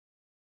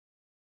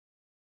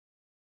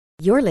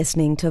You're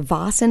listening to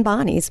Voss and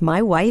Bonnie's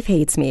My Wife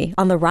Hates Me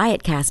on the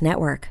Riotcast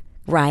Network.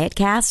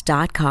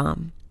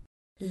 Riotcast.com.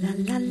 La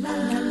la la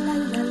la la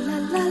la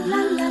la la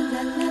la la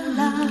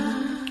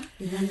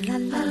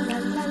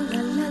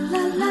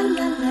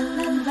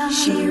la.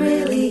 She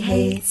really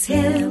hates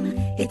him,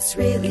 it's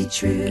really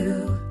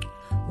true.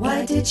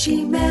 Why did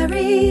she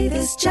marry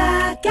this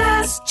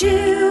jackass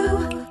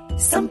Jew?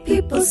 Some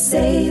people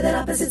say that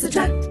opposites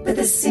attract, but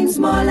this seems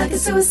more like a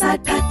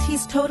suicide pact.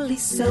 He's totally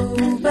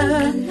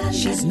sober,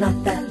 she's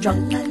not that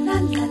drunk.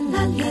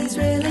 He's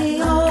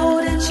really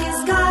old and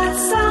she's got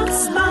some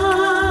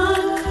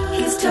spunk.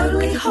 He's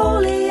totally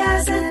holy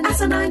as an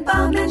asinine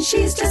bomb, and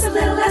she's just a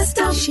little less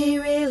dumb. She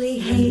really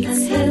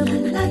hates him,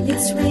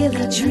 it's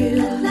really true.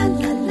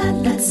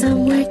 But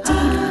somewhere deep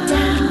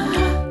down,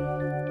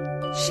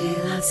 she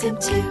loves him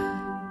too.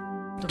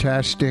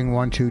 Testing,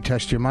 1, 2,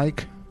 test your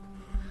mic.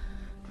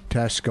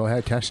 Test, go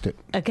ahead, test it.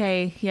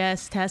 Okay,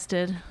 yes,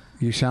 tested.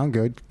 You sound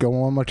good. Go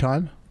one more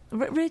time.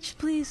 Rich,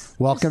 please.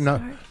 Welcome to,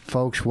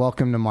 folks,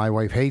 welcome to My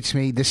Wife Hates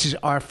Me. This is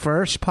our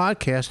first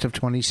podcast of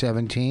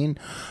 2017.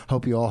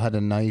 Hope you all had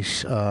a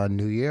nice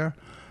new year.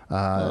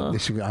 I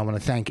want to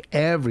thank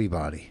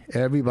everybody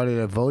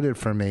that voted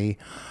for me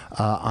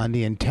on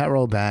the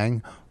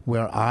Interrobang,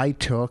 where I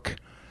took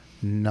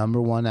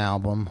 #1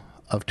 album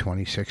of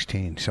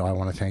 2016. So I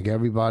want to thank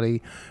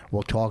everybody.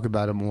 We'll talk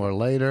about it more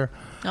later.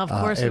 Of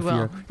course we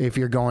will. If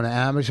you're going to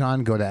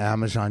Amazon, go to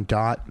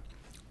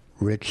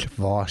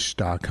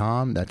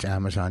amazon.richvoss.com. That's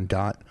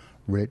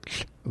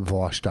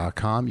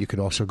amazon.richvoss.com. You could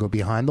also go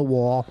behind the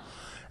wall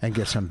and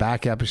get some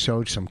back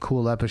episodes, some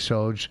cool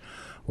episodes.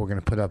 We're going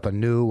to put up a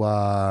new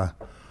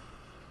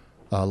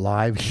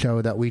live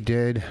show that we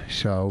did.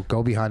 So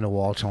go behind the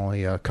wall. It's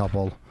only a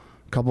couple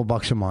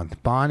bucks a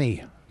month.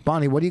 Bonnie,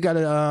 what do you got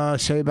to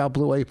say about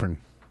Blue Apron?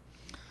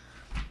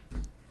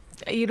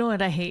 You know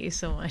what? I hate you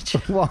so much.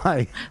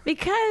 Why?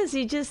 Because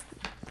you just,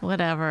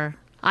 whatever.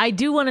 I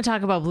do want to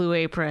talk about Blue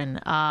Apron.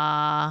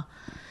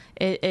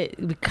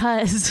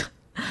 Because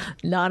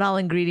not all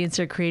ingredients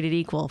are created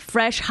equal.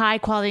 Fresh,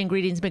 high-quality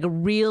ingredients make a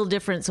real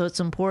difference, so it's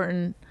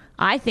important.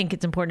 I think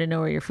it's important to know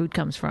where your food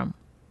comes from.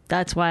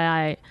 That's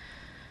why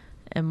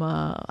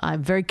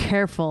I'm very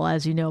careful,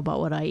 as you know, about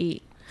what I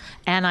eat.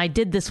 And I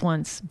did this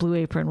once, Blue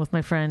Apron, with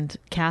my friend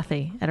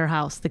Kathy at her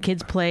house. The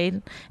kids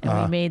played,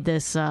 and we made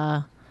this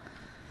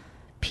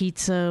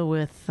pizza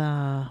with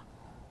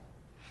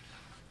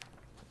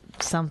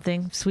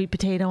something, sweet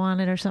potato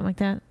on it or something like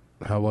that.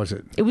 How was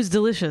it? It was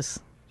delicious.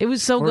 It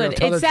was so good.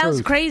 It sounds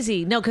truth.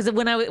 crazy. No, because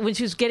when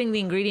she was getting the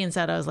ingredients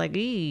out, I was like,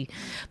 eee.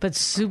 But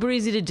super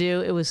easy to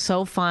do. It was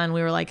so fun.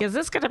 We were like, is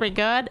this going to be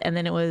good? And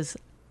then it was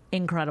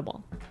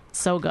incredible.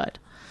 So good.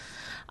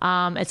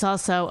 It's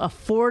also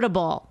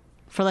affordable.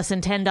 For less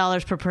than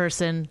 $10 per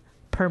person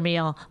per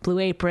meal, Blue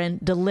Apron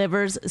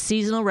delivers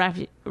seasonal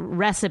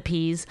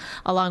recipes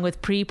along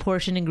with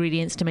pre-portioned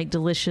ingredients to make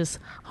delicious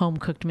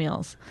home-cooked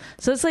meals.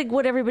 So it's like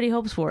what everybody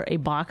hopes for. A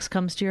box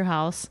comes to your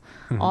house,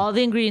 all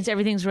the ingredients,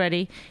 everything's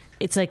ready.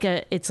 It's like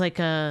a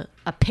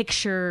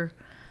picture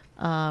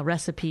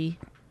recipe.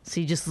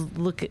 So you just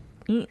look at.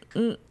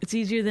 It's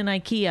easier than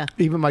IKEA.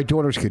 Even my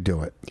daughters could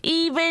do it.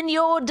 Even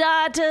your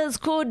daughters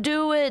could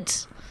do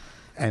it.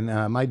 And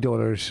my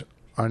daughters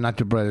are not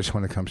the brightest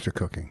when it comes to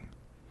cooking.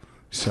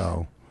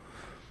 So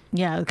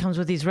yeah, it comes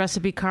with these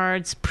recipe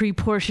cards,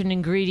 pre-portioned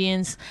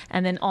ingredients,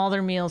 and then all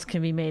their meals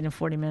can be made in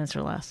 40 minutes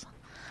or less.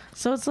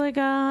 So it's like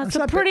it's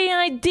pretty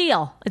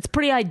ideal. It's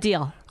pretty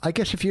ideal. I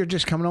guess if you're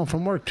just coming home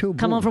from work too.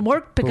 Come home from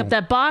work, pick up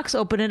that box,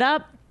 open it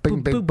up,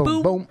 bing, bing,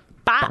 boom, boom,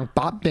 bop, bop,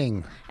 bop,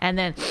 ding. And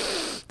then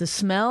the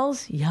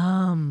smells,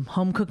 yum,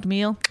 home cooked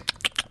meal.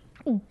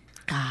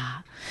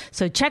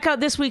 So check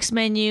out this week's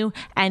menu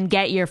and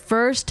get your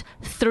first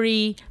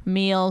 3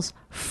 meals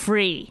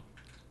free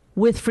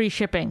with free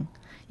shipping.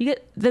 You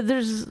get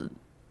there's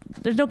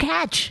no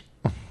catch.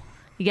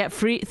 You get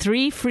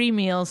 3 free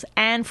meals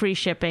and free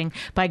shipping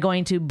by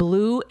going to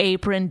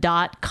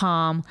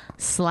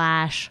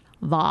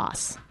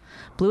blueapron.com/Voss.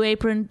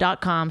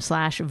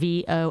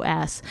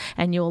 blueapron.com/VOS.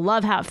 And you'll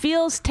love how it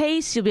feels,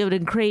 tastes. You'll be able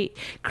to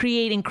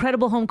create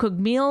incredible home-cooked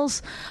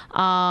meals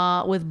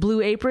with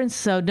Blue Apron.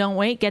 So don't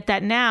wait. Get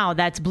that now.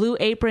 That's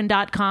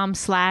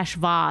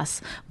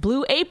blueapron.com/Voss.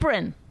 Blue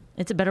Apron.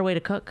 It's a better way to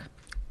cook.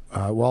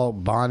 Well,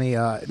 Bonnie,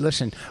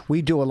 listen,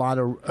 we do a lot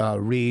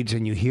of reads,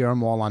 and you hear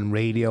them all on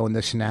radio and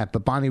this and that,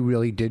 but Bonnie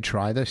really did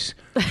try this.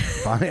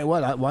 Bonnie,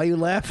 what? Why are you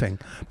laughing?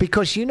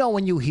 Because you know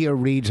when you hear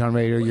reads on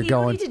radio, you're going... You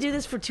don't need to do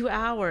this for 2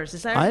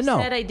 hours. I already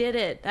said I did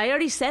it. I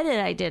already said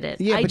it. I did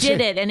it. Yeah, I did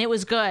it, and it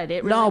was good.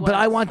 It really was. But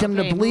I want them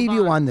to believe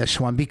you on this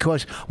one,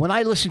 because when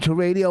I listen to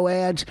radio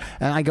ads,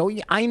 and I go,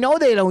 I know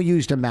they don't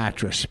use the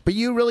mattress, but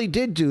you really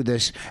did do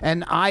this,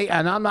 and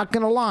I'm not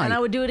going to lie. And I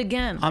would do it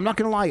again. I'm not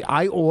going to lie.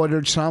 I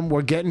ordered some.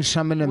 We're getting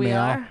some in the mail.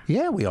 Are?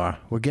 Yeah, we are.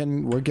 We're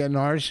getting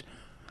ours,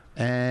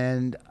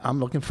 and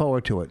I'm looking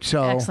forward to it.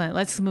 So excellent.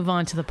 Let's move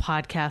on to the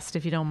podcast,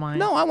 if you don't mind.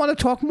 No, I want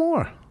to talk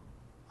more.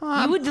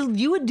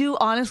 You would do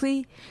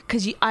honestly,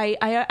 because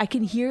I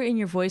can hear in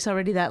your voice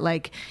already that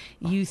like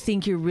you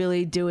think you're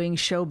really doing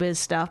showbiz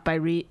stuff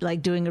by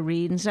like doing a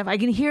read and stuff. I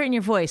can hear it in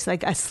your voice,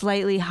 like a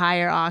slightly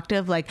higher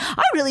octave. Like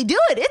I really do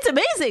it. It's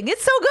amazing.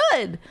 It's so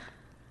good.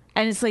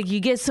 And it's like you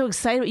get so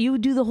excited. You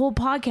would do the whole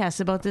podcast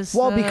about this.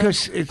 Well,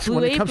 because it's Blue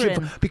when it comes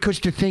Apron. to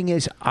because the thing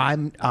is,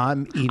 I'm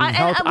eating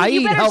healthy. I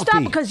you eat better healthy.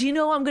 stop because you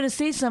know I'm going to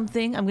say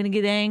something. I'm going to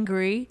get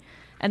angry,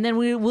 and then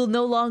we will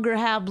no longer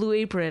have Blue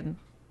Apron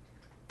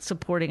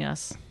supporting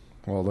us.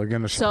 Well, they're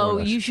going to So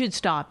support us. you should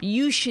stop.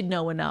 You should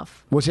know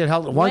enough. Was it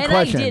healthy? One when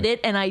question. I did it,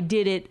 and I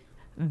did it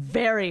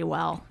very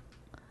well.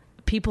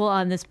 People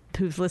on this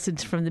who've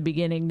listened from the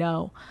beginning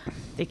know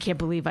they can't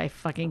believe I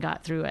fucking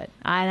got through it,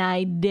 and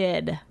I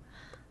did.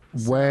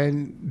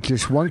 When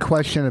just one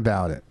question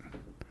about it,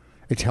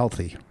 it's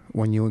healthy.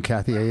 When you and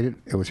Kathy ate it,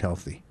 it was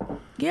healthy,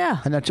 Yeah,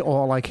 and that's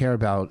all I care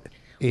about.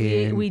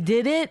 we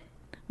did it.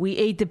 We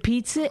ate the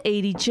pizza,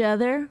 ate each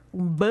other.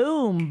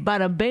 Boom,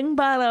 bada bing,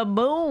 bada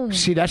boom.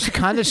 See, that's the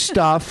kind of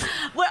stuff.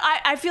 Well,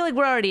 I feel like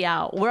we're already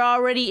out. We're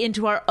already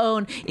into our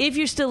own. If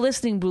you're still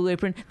listening, Blue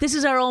Apron, this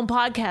is our own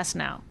podcast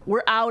now.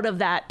 We're out of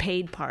that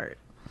paid part.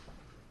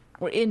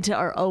 We're into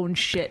our own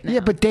shit now.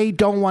 Yeah, but they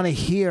don't want to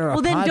hear.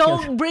 Well, then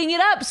don't bring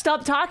it up.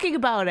 Stop talking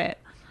about it.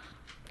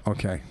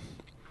 Okay.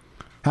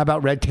 How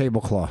about Red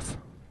Tablecloth?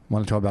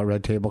 Want to talk about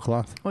Red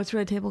Tablecloth? What's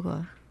Red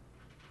Tablecloth?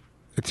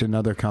 It's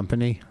another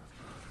company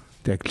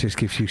that just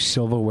gives you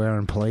silverware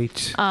and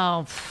plates.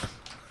 Oh,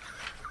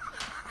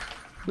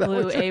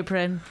 Blue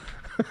Apron.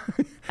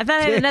 I thought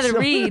I had another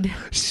read.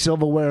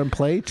 Silverware and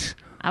plates.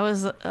 I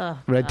was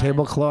Red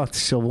Tablecloth,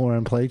 silverware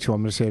and plates. You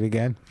want me to say it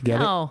again? Get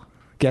no,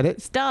 it? Get it?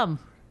 it's dumb.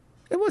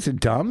 It wasn't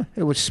dumb.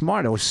 It was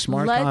smart. It was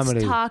smart comedy.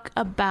 Let's talk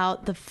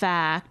about the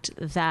fact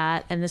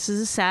that, and this is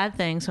a sad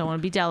thing, so I want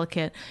to be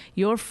delicate.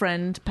 Your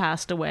friend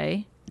passed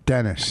away.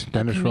 Dennis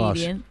Ross.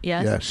 Comedian,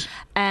 yes. Yes.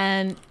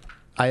 And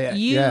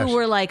you yes.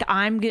 were like,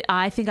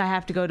 I think I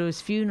have to go to his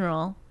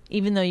funeral,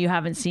 even though you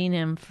haven't seen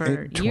him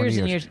for 20 years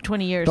and years. years,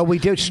 20 years. But we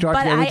did start.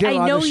 But yeah, we did a I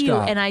lot know of you,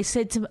 stuff. and I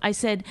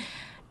said,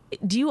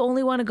 do you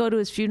only want to go to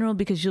his funeral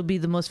because you'll be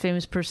the most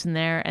famous person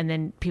there, and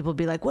then people will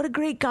be like, "What a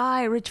great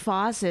guy Rich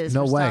Voss is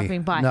No for way.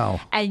 stopping by."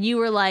 No. And you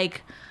were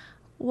like,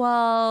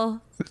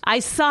 "Well, I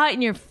saw it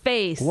in your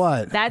face.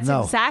 What? That's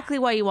No. exactly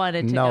why you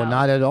wanted to No, go."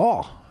 not at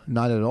all.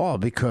 Not at all.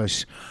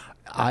 Because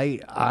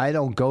I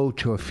don't go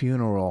to a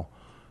funeral.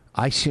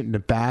 I sit in the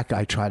back.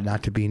 I try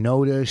not to be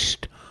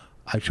noticed.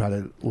 I try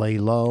to lay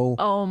low.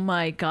 Oh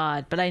my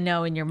God. But I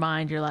know in your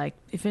mind, you're like,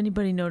 if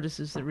anybody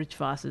notices that Rich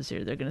Voss is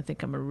here, they're going to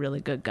think I'm a really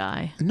good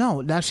guy.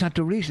 No, that's not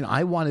the reason.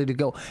 I wanted to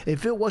go.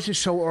 If it wasn't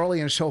so early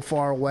and so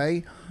far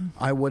away,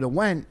 I would have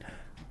went.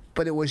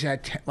 But it was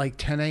at like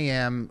 10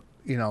 a.m.,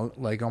 you know,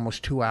 like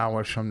almost 2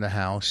 hours from the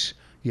house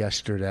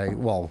yesterday.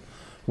 Well,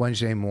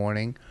 Wednesday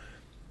morning.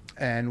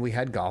 And we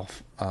had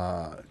golf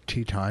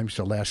tee times.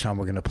 The last time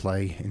we're going to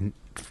play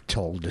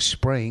until the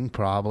spring,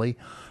 probably.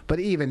 But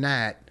even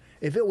that,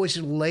 if it was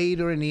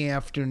later in the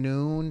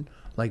afternoon,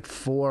 like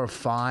 4 or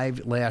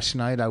 5 last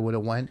night, I would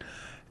have went.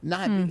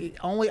 Not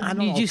only. I don't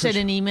know. Did you send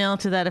an email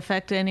to that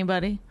effect to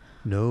anybody?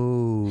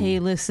 No. Hey,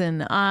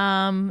 listen,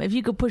 if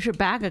you could push it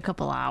back a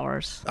couple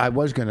hours. I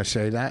was going to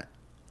say that.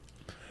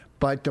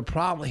 But the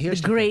problem here's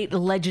The great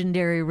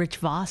legendary Rich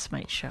Voss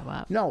might show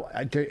up. No,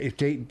 if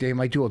they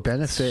might do a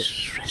benefit.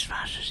 Rich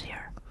Voss is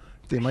here.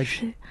 They might.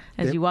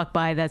 As you walk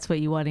by, that's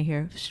what you want to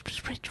hear.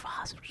 Rich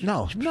Voss.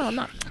 No,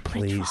 not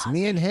please. Voss.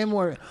 Me and him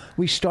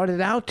we started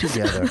out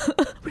together.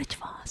 Rich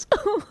Voss.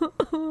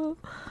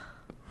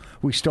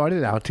 We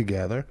started out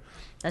together.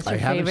 That's I your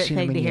haven't favorite seen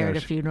him thing to in hear at a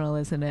years. funeral,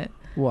 isn't it?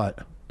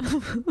 What?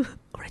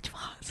 Rich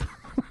Voss.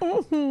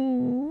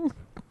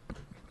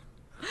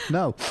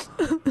 No,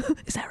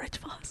 Is that Rich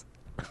Voss?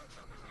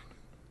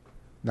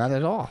 not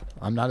at all.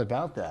 I'm not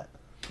about that.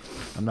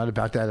 I'm not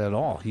about that at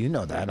all. You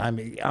know that.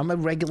 I'm a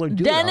regular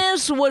dude.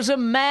 Dennis was a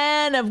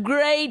man of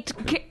great.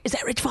 Is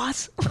that Rich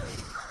Voss?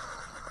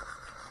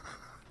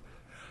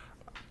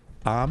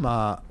 I'm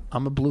a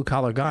blue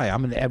collar guy.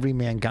 I'm an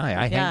everyman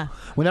guy. Yeah.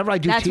 Whenever I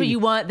do That's TV, what you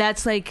want.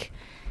 That's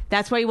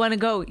why you want to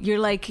go. You're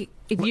like,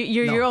 if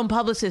you're No. your own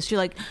publicist, you're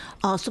like,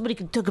 oh, somebody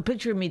took a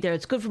picture of me there.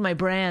 It's good for my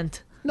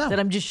brand. No.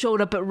 That I'm just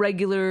showed up at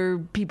regular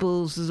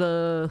people's. He's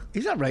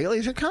not regular.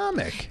 He's a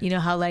comic. You know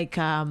how like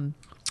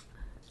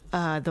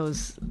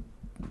those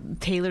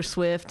Taylor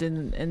Swift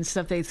and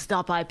stuff. They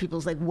stop by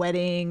people's like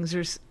weddings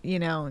or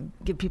and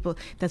give people.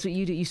 That's what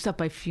you do. You stop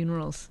by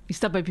funerals. You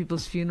stop by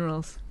people's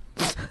funerals.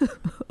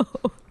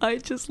 I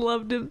just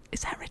loved him.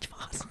 Is that Rich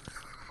Voss?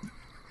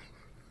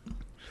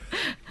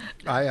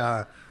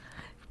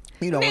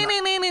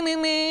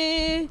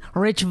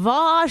 Rich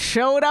Voss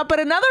showed up at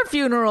another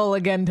funeral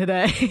again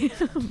today.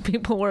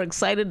 People were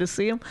excited to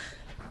see him.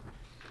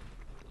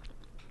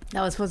 That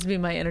was supposed to be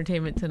my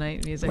entertainment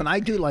tonight music. When I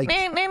do like,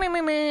 Meh, meh, meh,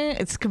 meh, meh.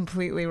 It's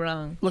completely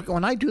wrong. look,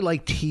 when I do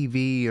like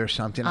TV or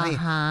something,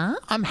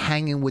 I'm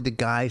hanging with the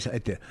guys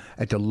at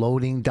the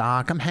loading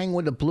dock. I'm hanging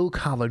with the blue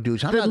collar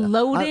dudes. The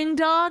loading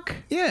dock?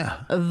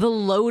 Yeah. The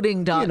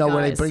loading dock. You know,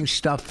 where they guys. bring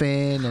stuff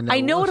in. And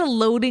I know what a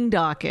loading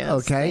dock is.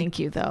 Okay. Thank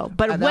you, though.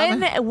 But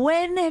And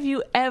when have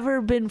you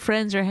ever been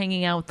friends or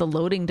hanging out with the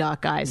loading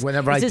dock guys?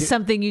 Whenever is this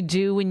something you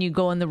do when you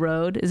go on the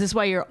road? Is this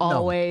why you're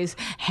always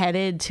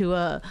headed to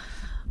a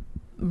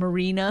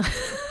marina?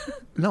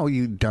 No,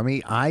 you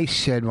dummy. I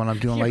said when I'm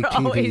doing You're like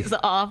TV. always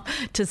off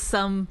to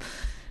some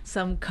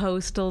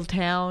coastal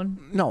town.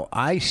 No,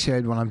 I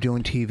said when I'm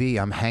doing TV,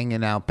 I'm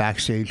hanging out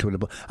backstage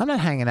with I'm not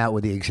hanging out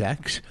with the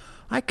execs.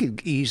 I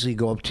could easily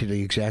go up to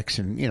the execs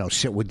and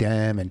sit with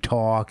them and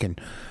talk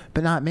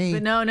but not me.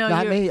 But no,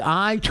 not me.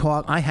 I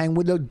hang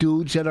with the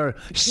dudes that are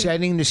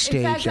setting the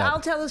stage In fact, up.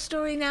 I'll tell a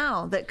story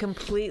now that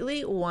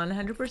completely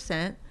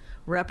 100%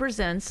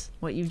 represents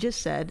what you've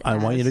just said. I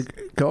want you to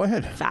go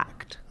ahead.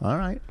 Fact. All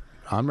right.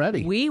 I'm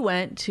ready. We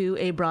went to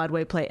a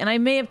Broadway play, and I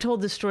may have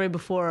told this story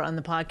before on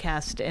the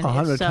podcast. And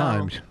 100 if so,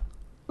 times.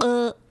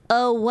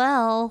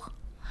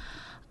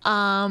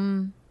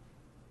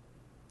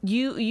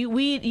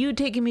 You'd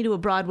taken me to a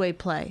Broadway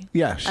play.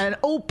 Yes. An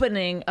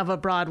opening of a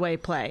Broadway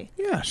play.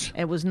 Yes.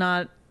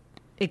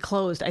 It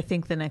closed, I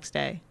think, the next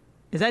day.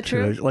 Is that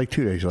true? 2 days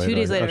later. 2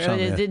 days later. Yeah.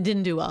 It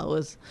didn't do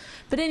well.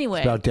 But anyway.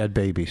 It's about dead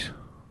babies.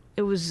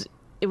 It was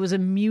a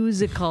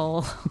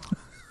musical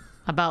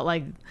about,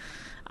 like,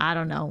 I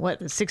don't know, what,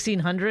 the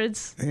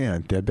 1600s? Yeah,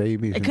 dead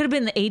babies. It could have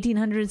been the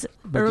 1800s,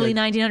 early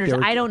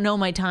 1900s. I don't know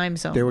my time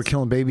zones. They were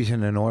killing babies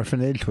in an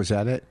orphanage. Was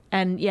that it?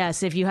 And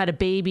yes, if you had a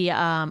baby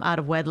out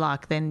of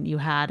wedlock, then you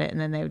had it, and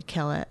then they would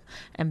kill it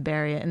and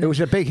bury it. And It was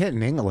a big hit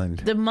in England.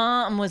 the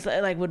mom was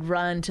like, would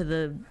run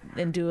to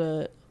and do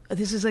a.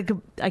 This is like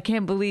I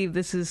can't believe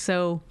this is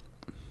so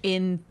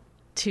in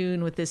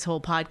tune with this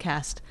whole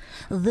podcast,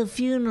 the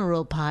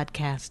funeral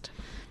podcast,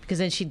 because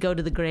then she'd go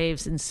to the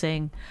graves and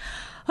sing,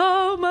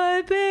 "Oh,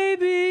 my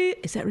baby."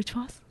 Is that Rich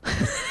Voss?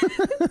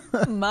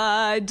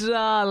 My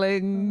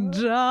darling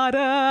daughter,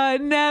 I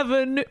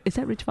never knew. Is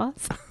that Rich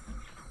Voss?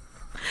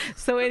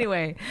 So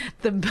anyway,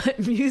 the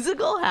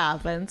musical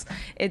happens.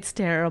 It's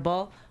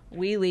terrible.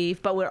 We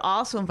leave, but we're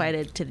also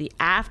invited to the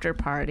after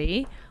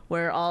party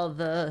where all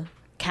the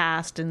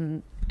cast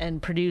and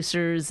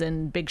producers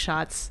and big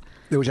shots.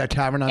 It was at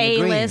Tavern on the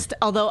Green. A-list,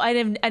 although I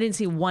didn't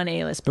see one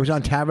A-list. It was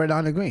on Tavern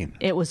on the Green.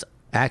 It was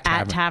At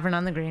Tavern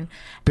on the Green.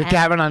 But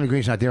Tavern on the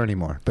Green's not there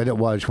anymore. But it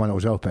was when it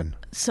was open.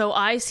 So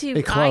I see. It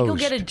I go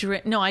closed. get a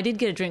drink. No, I did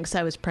get a drink because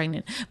I was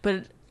pregnant.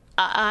 But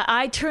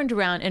I turned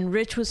around and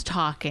Rich was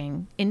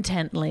talking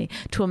intently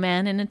to a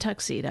man in a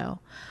tuxedo,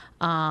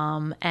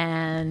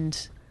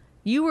 and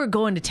you were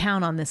going to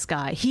town on this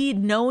guy.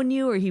 He'd known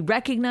you or he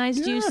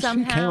recognized you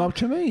somehow. He came up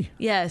to me.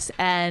 Yes,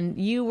 and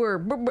you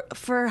were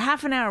for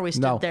half an hour. We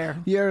stood there.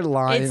 You're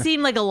lying. It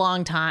seemed like a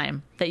long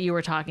time that you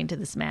were talking to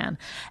this man,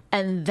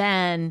 and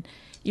then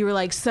you were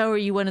like, "So, are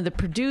you one of the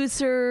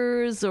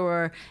producers?"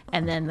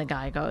 And then the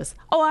guy goes,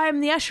 "Oh, I'm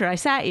the usher. I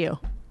sat you."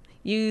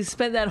 You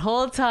spent that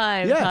whole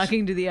time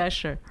talking to the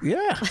usher.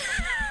 Yeah.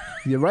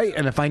 You're right.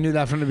 And if I knew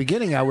that from the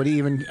beginning,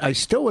 I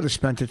still would have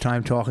spent the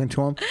time talking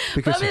to him.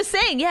 But I'm just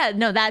saying,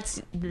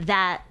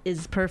 that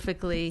is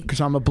perfectly.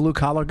 Because I'm a blue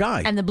collar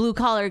guy. And the blue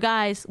collar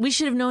guys, we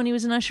should have known he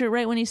was an usher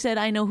right when he said,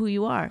 "I know who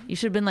you are." You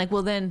should have been like,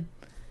 well, then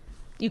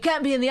you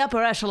can't be in the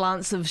upper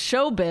echelons of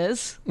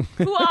showbiz.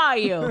 Who are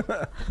you?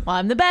 Well,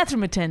 I'm the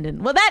bathroom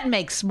attendant. Well, that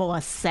makes more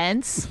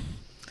sense.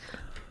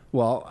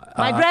 Well,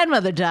 My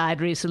grandmother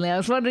died recently. I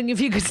was wondering if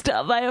you could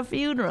stop by her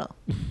funeral.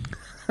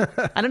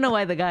 I don't know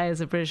why the guy has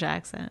a British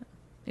accent.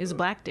 He was a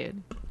black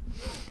dude.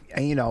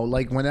 and,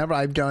 like whenever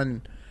I've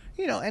done,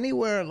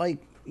 anywhere like,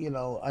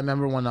 I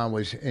remember when I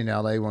was in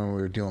LA when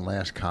we were doing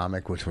Last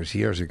Comic, which was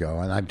years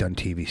ago, and I've done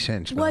TV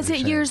since. but Was I'm it just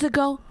saying- years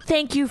ago?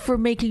 Thank you for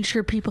making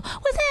sure people.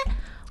 Was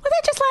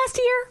that just last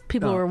year?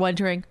 People No. were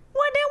wondering.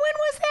 When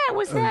was that?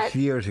 Was It was that?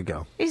 years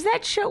ago. Is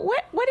that show?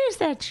 What is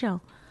that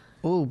show?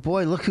 Oh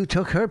boy, look who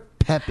took her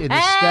pep in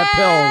the step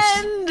hills.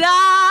 And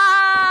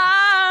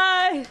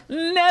I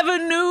never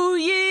knew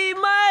ye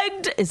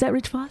might. Is that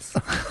Rich Voss?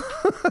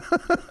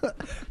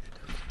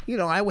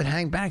 I would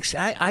hang back.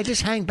 I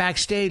just hang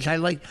backstage. I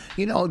like,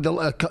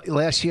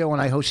 last year when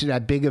I hosted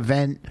that big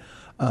event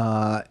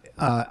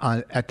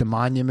at the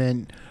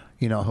Monument,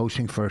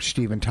 hosting for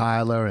Steven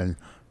Tyler and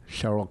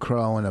Sheryl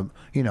Crow, and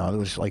it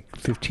was like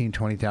 15,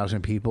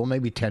 20,000 people,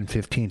 maybe 10,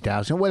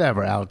 15,000,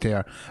 whatever out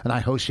there. And I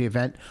host the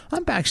event.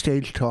 I'm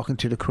backstage talking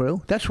to the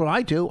crew. That's what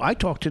I do. I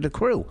talk to the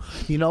crew.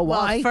 You know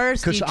why? Well,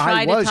 first you 'Cause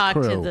try I to was talk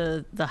crew.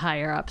 to the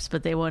higher ups,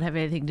 but they won't have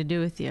anything to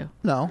do with you.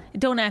 No,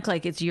 Don't act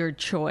like it's your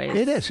choice.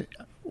 it is.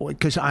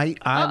 Because I'm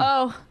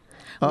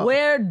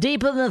We're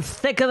deep in the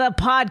thick of the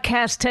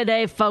podcast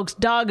today, folks.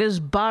 Dog is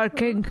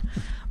barking.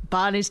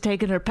 Bonnie's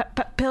taking her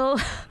pep pill.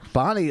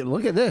 Bonnie,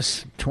 look at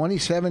this.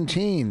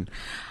 2017.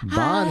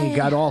 Bonnie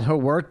got all her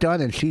work done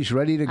and she's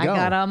ready to go. I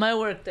got all my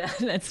work done.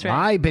 That's right.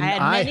 I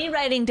had many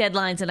writing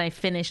deadlines and I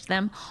finished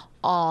them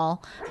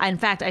all. In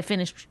fact, I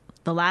finished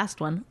the last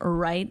one,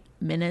 right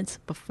minutes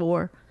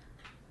before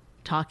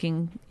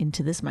talking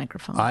into this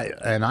microphone.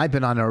 I've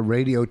been on a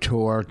radio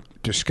tour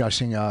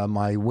discussing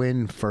my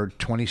win for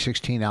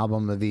 2016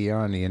 album of the year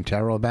on the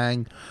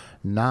Interrobang,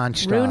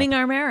 nonstop. Ruining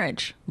our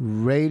marriage.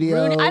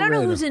 Radio. I don't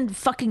know who's in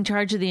fucking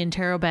charge of the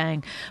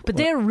Interrobang, but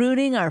they're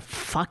ruining our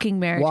fucking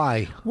marriage.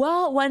 Why?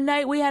 Well, one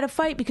night we had a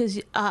fight because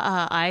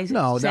I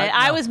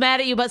I was mad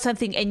at you about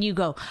something, and you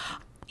go,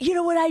 you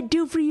know what I'd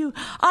do for you?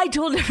 I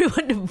told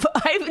everyone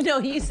to. No,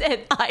 you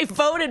said I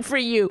voted for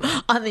you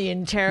on the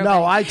Interrobang.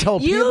 No, I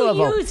told people to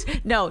vote.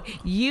 No,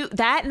 you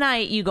that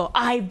night you go,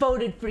 I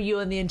voted for you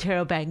on the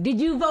Interrobang. Did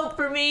you vote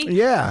for me?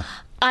 Yeah.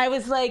 I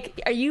was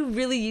like, are you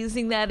really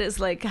using that as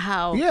like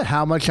how? Yeah,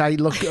 how much I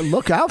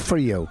look out for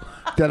you.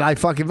 That I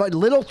fucking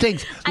little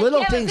things.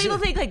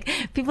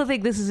 People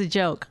think this is a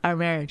joke, our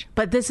marriage,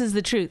 but this is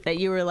the truth. That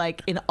you were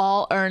like in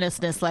all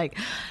earnestness, like,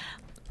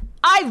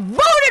 I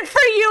voted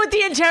for you at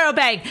the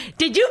Interrobang.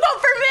 Did you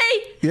vote for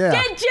me?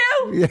 Yeah. Did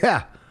you?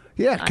 Yeah.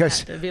 Yeah,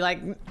 because to be like,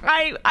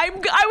 I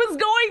was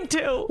going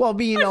to. Well,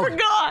 I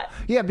forgot.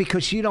 Yeah,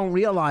 because you don't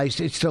realize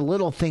it's the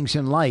little things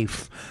in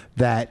life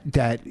that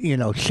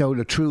show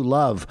the true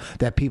love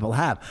that people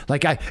have.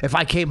 Like if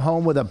I came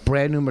home with a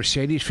brand new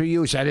Mercedes for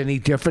you, is that any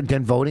different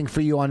than voting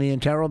for you on the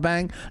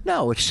Interrobang?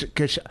 No, it's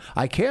because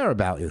I care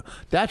about you.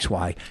 That's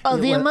why. Oh,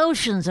 the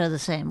emotions are the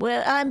same.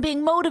 Well, I'm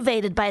being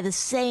motivated by the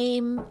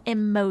same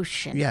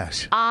emotion.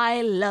 Yes.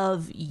 I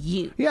love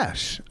you.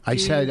 Yes, I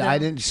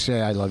didn't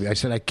say I love you. I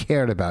said I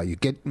cared about you.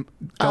 Go.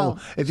 Oh,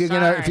 if you're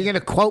gonna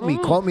quote me,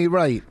 quote me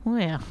right.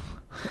 Well,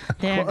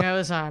 there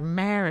goes our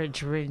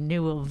marriage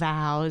renewal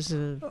vows.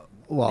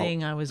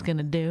 Thing I was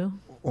gonna do.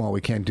 Well, we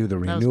can't do the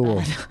renewal.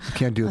 We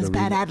can't do the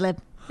bad ad lib.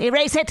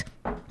 Erase it.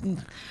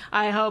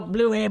 I hope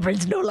Blue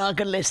Apron's no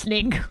longer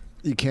listening.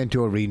 You can't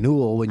do a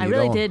renewal when you don't. I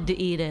really did to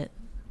eat it.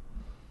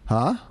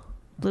 Huh?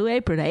 Blue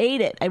Apron. I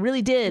ate it. I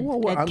really did.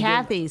 At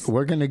Kathy's.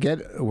 We're gonna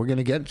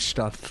get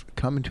stuff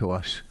coming to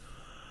us,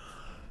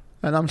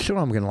 and I'm sure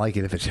I'm gonna like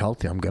it if it's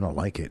healthy. I'm gonna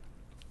like it.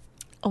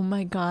 Oh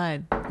my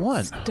God!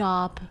 What?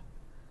 Stop.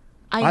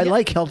 I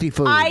like healthy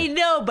food. I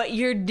know, but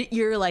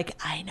you're like,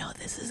 I know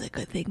this is a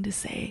good thing to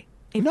say.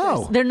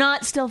 No, they're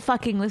not still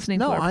fucking listening.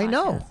 No, to our I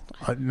know.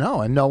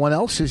 No, and no one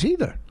else is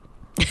either.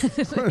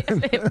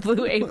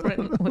 Blue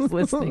Apron was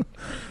listening.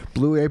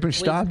 Blue Apron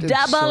stopped.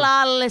 Double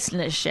our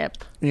listenership.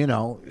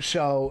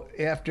 So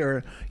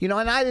after, and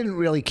I didn't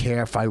really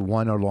care if I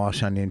won or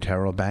lost on the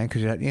Interrobang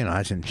because, it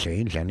hasn't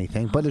changed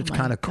anything, but it's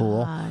kind of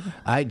cool.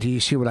 Do you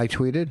see what I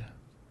tweeted?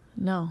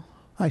 No.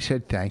 I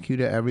said thank you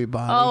to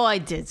everybody. Oh, I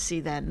did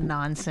see that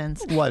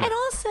nonsense. What? And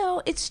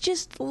also, it's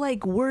just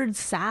like word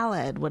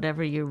salad,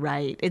 whatever you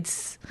write.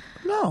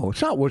 No,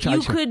 it's not word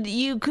salad.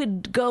 You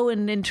could go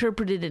and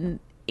interpret it in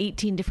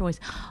 18 different ways.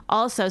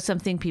 Also,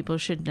 something people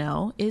should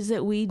know is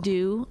that we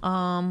do,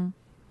 a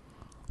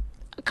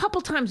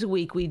couple times a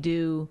week, we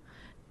do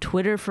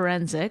Twitter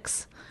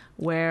forensics,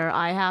 where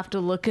I have to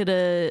look at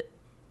a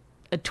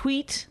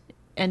tweet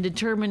and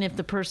determine if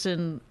the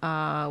person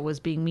was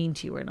being mean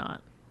to you or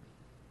not.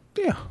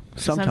 Yeah,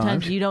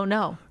 sometimes you don't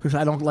know because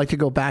I don't like to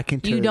go back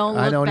into. You don't.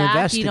 I don't back,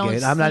 investigate. You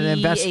don't I'm not an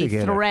see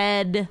investigator. A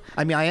thread.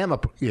 I mean, I am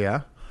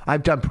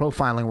I've done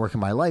profiling work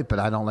in my life, but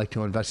I don't like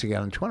to investigate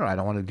on Twitter. I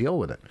don't want to deal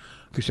with it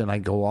because then I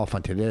go off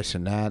onto this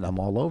and that. I'm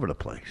all over the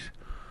place.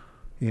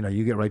 You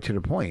get right to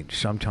the point.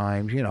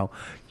 Sometimes,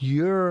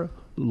 your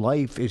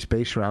life is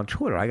based around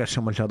Twitter. I got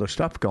so much other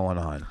stuff going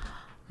on.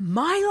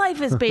 My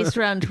life is based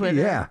around Twitter.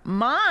 Yeah.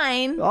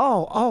 Mine.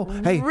 Oh,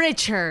 hey.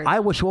 Richard.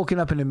 I was woken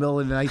up in the middle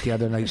of the night the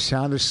other night,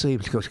 sound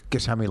asleep. Goes,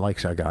 guess how many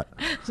likes I got?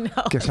 No.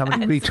 Guess how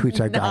many retweets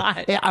I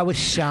got? Yeah, I was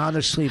sound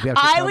asleep.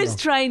 I was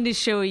trying to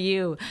show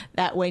you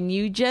that when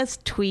you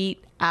just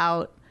tweet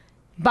out,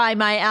 buy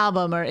my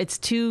album, or it's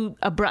too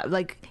abrupt,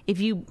 like if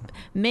you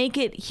make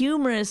it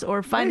humorous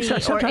or funny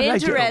or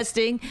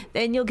interesting,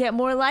 then you'll get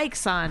more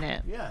likes on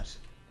it. Yes.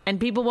 And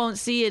people won't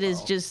see it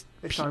as just...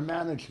 It's our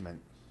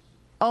management.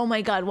 Oh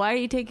my God! Why are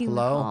you taking the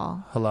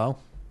call? Hello.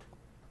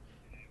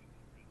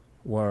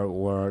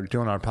 We're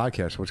doing our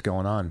podcast. What's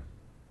going on?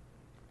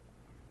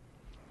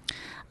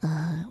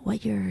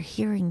 What you're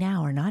hearing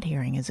now, or not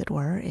hearing, as it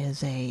were,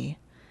 is a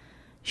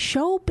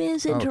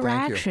showbiz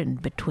interaction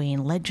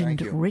between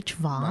legend Rich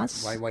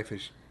Voss my wife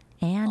is,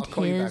 and I'll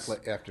call his you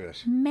back after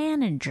this.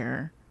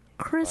 manager,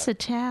 Chris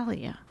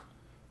Italia.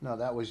 No,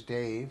 that was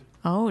Dave.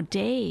 Oh,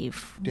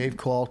 Dave. Dave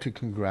called to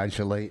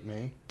congratulate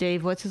me.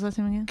 Dave, what's his last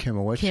name again?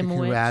 Kimowitz. To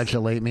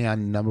congratulate me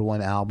on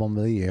 #1 album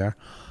of the year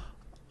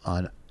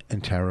on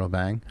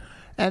Interrobang.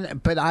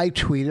 But I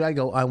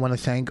tweeted, I want to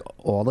thank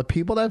all the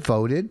people that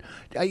voted.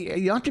 I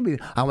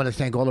want to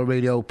thank all the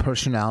radio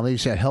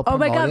personalities that helped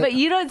promote it. Oh my God, but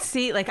you don't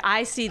see,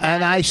 I see that.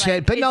 And I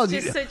said, but no.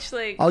 Just such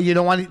like... Oh, you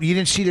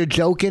didn't see the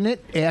joke in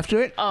it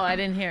after it? Oh, I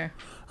didn't hear.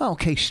 Oh,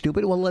 okay,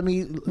 stupid. Well,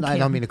 I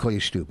don't mean to call you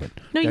stupid.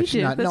 No, you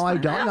do. I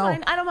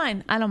don't. I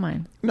don't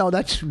mind. No,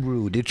 that's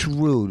rude. It's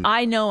rude.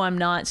 I know I'm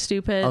not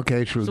stupid.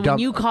 Okay, it's rude. So when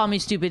you call me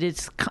stupid,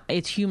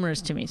 it's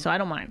humorous to me, so I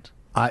don't mind.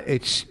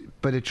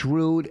 But it's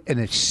rude and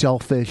it's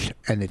selfish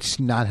and it's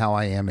not how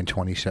I am in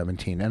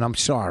 2017. And I'm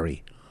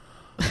sorry.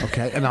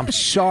 Okay, and I'm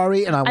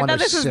sorry, and I I want to thought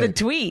this was say the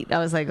tweet. I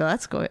was like, oh,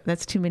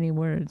 that's too many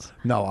words.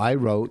 no. I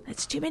wrote.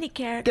 That's too many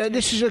characters.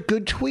 This is a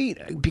good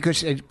tweet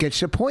because it gets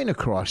the point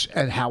across,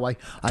 and how I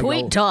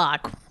Tweet go,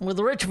 talk with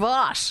Rich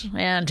Voss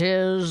and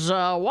his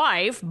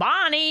wife,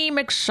 Bonnie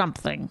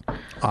McSomething.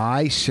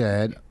 I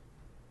said,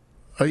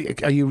 "Are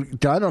you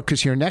done?" Or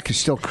because your neck is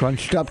still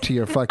crunched up to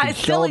your fucking I'm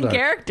still shoulder. in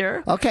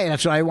character. Okay,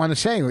 that's what I want to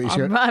say.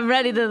 I'm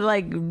ready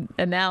to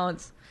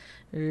announce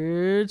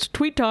it's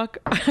tweet talk.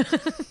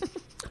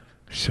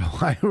 So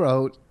I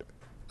wrote.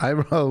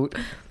 Sandy,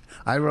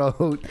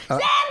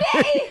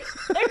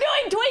 they're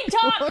doing tweet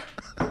talk.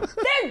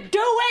 They're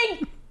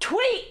doing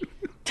tweet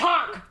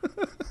talk.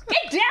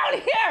 Get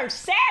down here,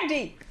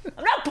 Sandy.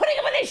 I'm not putting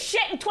up with this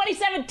shit in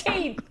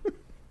 2017.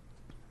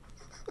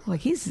 Well,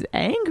 he's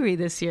angry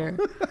this year.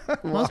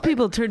 Most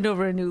people turned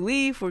over a new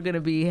leaf. We're going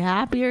to be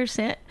happier.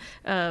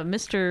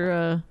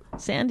 Mr.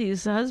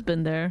 Sandy's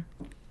husband there.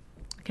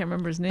 I can't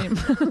remember his name.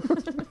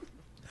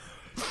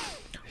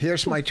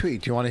 Here's my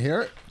tweet. Do you want to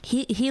hear it?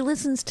 He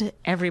listens to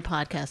every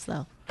podcast,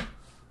 though.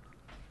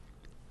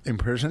 In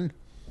prison?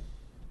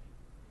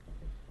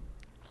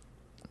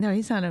 No,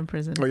 he's not in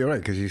prison. Oh, you're right,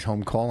 because he's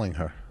home calling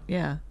her.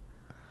 Yeah.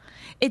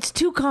 It's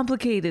too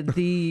complicated,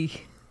 the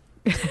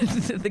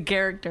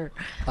character.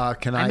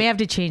 Can I may have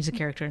to change the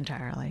character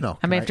entirely. No,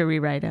 I may can have to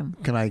rewrite him.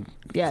 Can I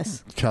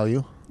Yes. tell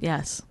you?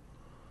 Yes.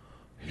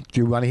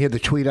 Do you want to hear the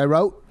tweet I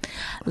wrote?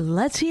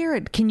 Let's hear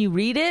it. Can you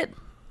read it?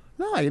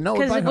 No, I know it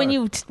Because by when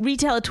heart. you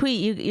retell a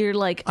tweet, you're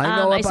like, I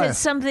know it I by- said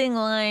something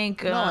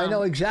like... No, I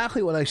know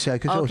exactly what I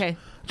said. 'Cause Okay.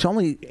 it's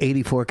only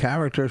 84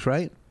 characters,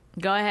 right?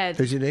 Go ahead.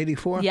 Is it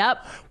 84?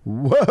 Yep.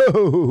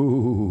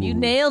 Whoa! You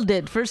nailed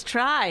it. First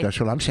try. That's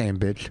what I'm saying,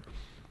 bitch.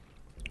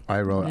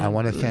 I wrote, I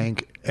want to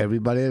thank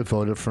everybody that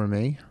voted for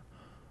me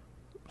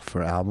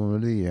for Album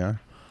of the Year.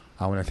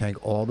 I want to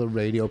thank all the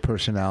radio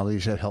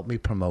personalities that helped me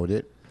promote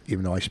it,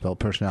 even though I spelled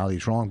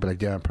personalities wrong, but I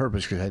did it on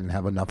purpose because I didn't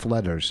have enough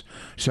letters.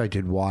 So I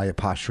did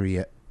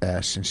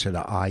Y''S instead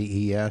of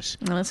IES.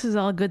 Well, this is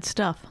all good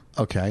stuff.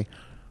 Okay.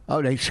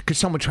 Oh, because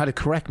someone tried to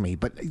correct me,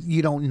 but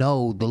you don't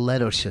know the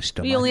letter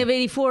system. You only have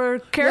 84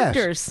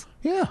 characters.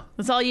 Yeah.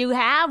 That's all you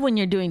have when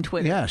you're doing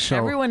Twitter. Yeah, so-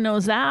 Everyone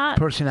knows that.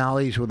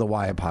 Personalities with a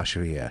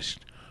Y''S.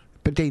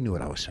 But they knew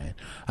what I was saying.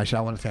 I said,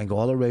 I want to thank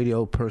all the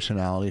radio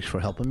personalities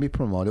for helping me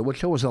promote it, which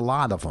there was a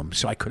lot of them,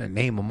 so I couldn't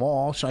name them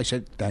all. So I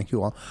said, thank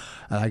you all.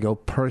 And I go,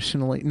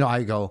 personally, no,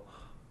 I go,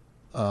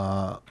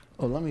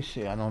 let me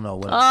see. I don't know.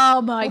 What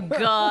Oh, my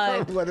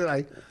God.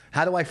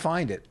 how do I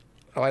find it?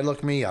 Oh, I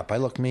look me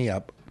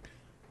up.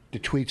 The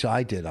tweets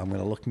I did, I'm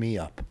going to look me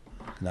up.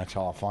 And that's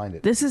how I'll find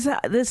it. This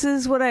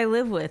is what I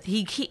live with.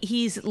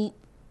 He's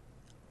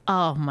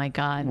oh my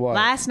God. What?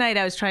 Last night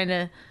I was trying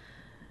to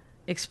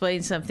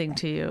explain something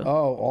to you.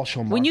 Oh,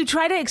 also When you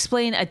try to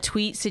explain a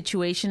tweet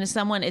situation to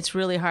someone, it's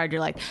really hard.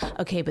 You're like,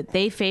 okay, but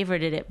they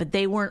favorited it, but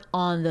they weren't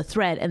on the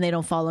thread and they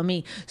don't follow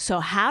me. So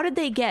how did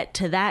they get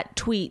to that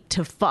tweet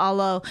to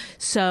follow?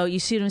 So you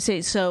see what I'm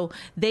saying? So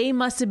they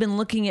must have been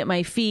looking at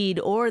my feed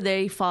or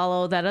they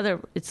follow that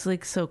other. It's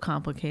like so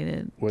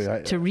complicated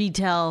to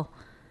retell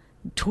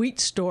tweet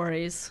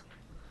stories.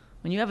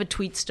 When you have a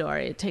tweet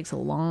story, it takes a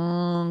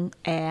long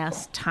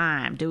ass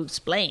time to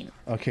explain.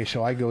 Okay,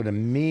 so I go to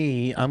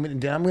me. I'm going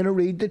to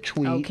read the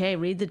tweet. Okay,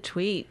 read the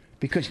tweet.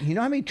 Because you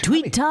know how many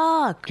Tweet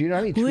talk. Do you know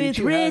how many tweets with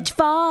you Rich have?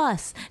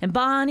 Voss and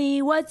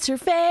Bonnie? What's her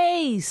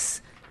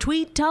face?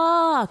 Tweet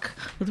talk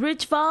with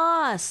Rich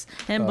Voss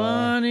and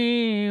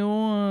Bonnie.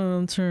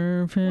 What's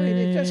her face?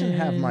 Wait, it doesn't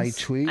have my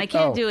tweet. I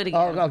can't do it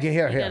again. Oh, okay,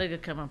 here. I gotta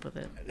come up with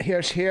it.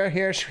 Here's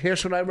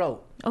what I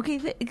wrote. Okay,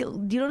 you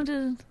don't have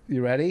to.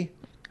 You ready?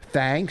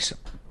 Thanks,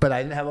 but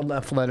I didn't have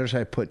enough letters.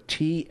 I put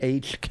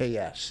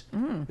THKS.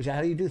 Is that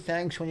how you do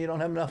thanks when you don't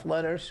have enough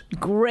letters?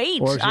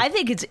 Great. Or is it- I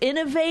think it's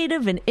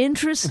innovative and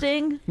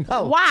interesting.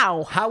 No.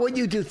 Wow. How would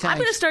you do thanks? I'm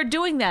going to start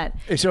doing that.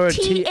 Is there a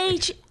T-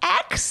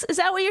 THX? Is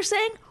that what you're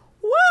saying?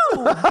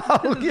 Woo!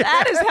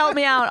 That has helped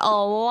me out a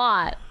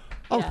lot.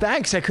 Oh,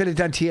 thanks. I could have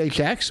done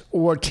THX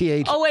or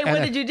TH. Oh, wait,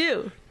 what did you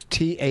do?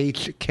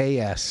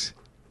 THKS.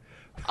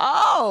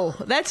 Oh,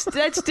 that's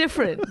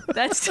different.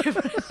 That's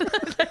different.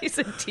 I thought you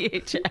said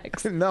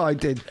THX. No, I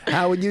did.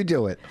 How would you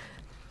do it?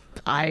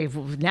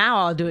 Now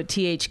I'll do it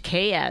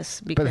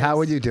THKS. Because But how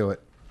would you do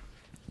it?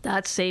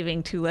 That's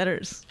saving 2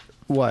 letters.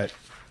 What?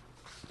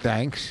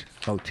 Thanks.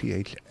 Oh,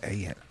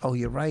 THAN. Oh,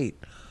 you're right.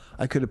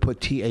 I could have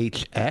put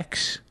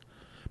THX,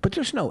 but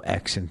there's no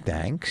X in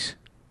thanks.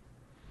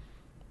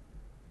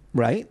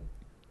 Right?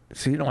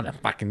 So you don't want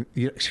to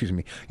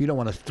you don't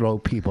want to throw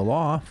people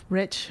off.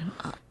 Rich,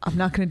 I'm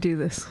not going to do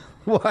this.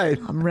 What?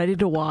 I'm ready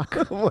to walk.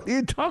 What are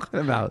you talking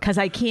about? Because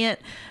I can't.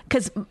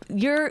 Because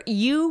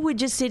you would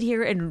just sit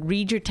here and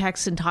read your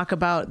text and talk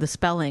about the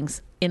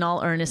spellings in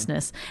all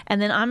earnestness,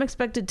 and then I'm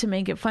expected to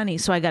make it funny.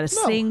 So I got to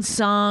sing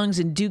songs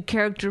and do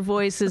character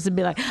voices and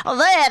be like, "Oh,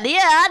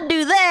 I'd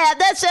do that.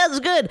 That sounds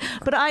good."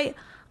 But I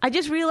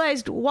just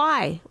realized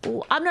why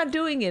I'm not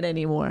doing it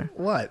anymore.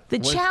 What? The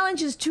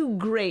challenge is too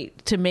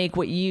great to make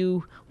what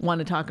you want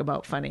to talk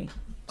about funny.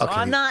 So Okay.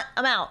 I'm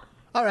out.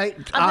 All right.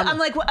 I'm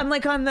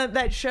like on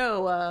that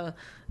show,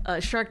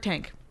 Shark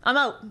Tank. I'm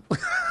out.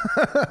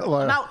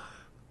 I'm out.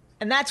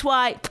 And that's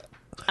why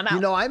I'm out. You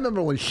know, I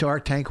remember when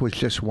Shark Tank was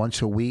just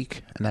once a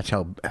week, and that's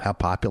how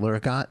popular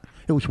it got.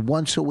 It was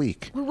once a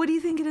week. Well, what do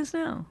you think it is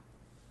now?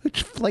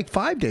 It's like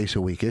 5 days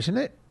a week, isn't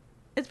it?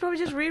 It's probably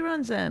just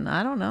reruns then.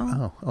 I don't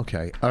know. Oh,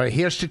 okay. All right,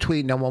 here's the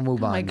tweet, and then we'll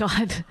move on. Oh my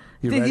God.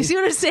 You Did ready? you see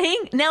what I'm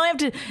saying? Now I have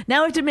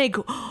to make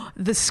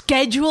the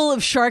schedule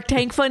of Shark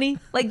Tank funny.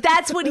 Like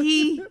that's what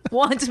he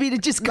wants me to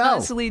just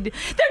constantly do.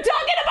 They're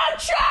talking about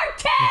Shark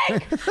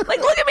Tank. Like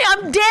look at me,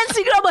 I'm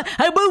dancing and I'm like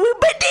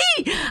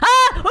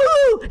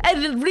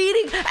and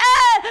reading.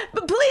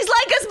 Please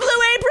like us,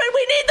 Blue Apron.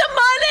 We need the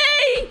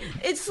money.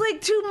 It's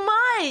like too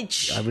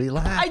much.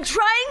 Relax. I'm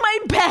trying my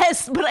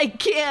best, but I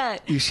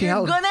can't. You see You're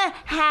how- gonna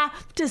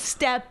have to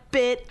step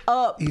it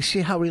up. You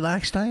see how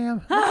relaxed I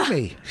am? Look at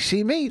me.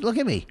 See me? Look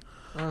at me.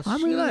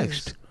 I'm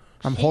relaxed.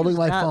 I'm holding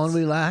my phone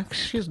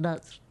relaxed. She's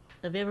nuts.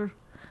 Have you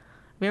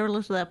ever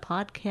listened to that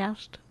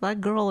podcast? That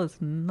girl is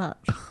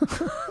nuts.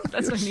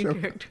 That's my new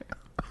character.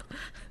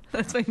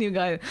 That's my new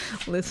guy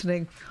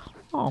listening.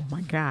 Oh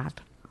my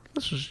God.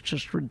 This is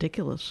just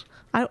ridiculous.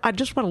 I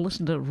just want to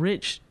listen to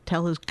Rich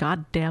tell his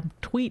goddamn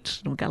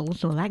tweets. We got to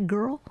listen to that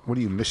girl. What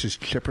are you, Mrs.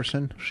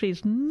 Chipperson?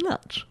 She's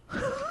nuts.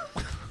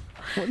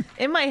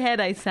 In my head,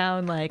 I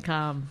sound like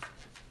an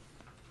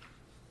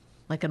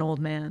old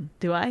man.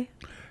 Do I?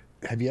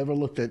 Have you ever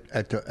looked at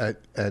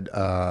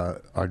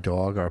our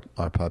dog,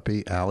 our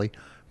puppy, Allie,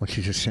 when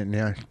she's just sitting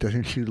there?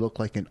 Doesn't she look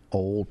like an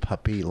old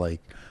puppy?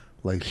 Like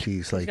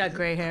she's like Got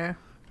gray hair.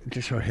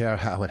 just her hair,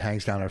 how it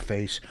hangs down her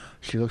face.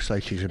 She looks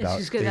like she's about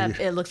She's got that.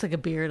 It looks like a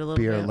beard a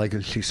little bit.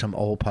 like she's some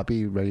old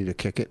puppy ready to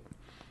kick it.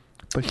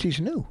 But she's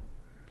new.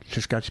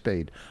 Just got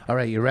spayed. All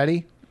right, you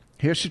ready?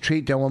 Here's the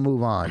treat, then we'll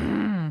move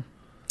on.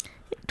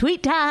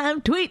 Tweet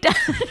time.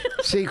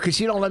 See, because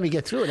you don't let me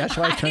get through it. That's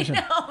why I I turn to.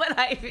 know, but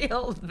I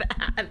feel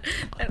bad.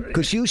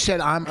 Because you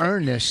said I'm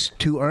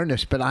too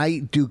earnest, but I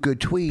do good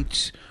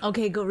tweets.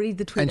 Okay, go read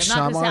the tweet. And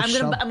I'm not some going to say.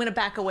 are- I'm going to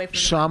back away from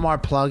Some are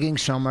plugging,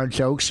 some are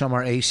jokes, some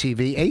are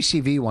ACV.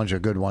 ACV ones are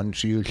good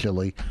ones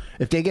usually.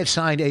 If they get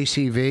signed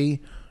ACV,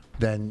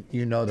 then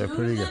you know they're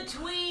pretty the good.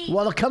 tweet.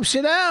 Well, come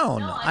sit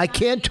down. No, I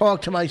can't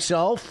talk to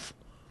myself.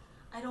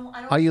 I don't.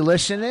 Are you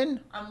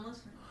listening? I'm listening.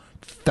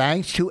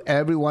 Thanks to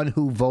everyone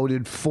who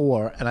voted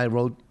for, and I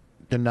wrote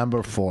the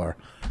number 4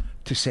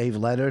 to save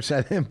letters.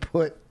 I didn't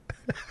put.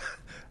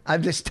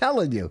 I'm just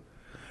telling you.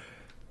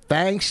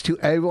 Thanks to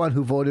everyone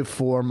who voted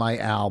for my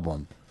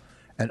album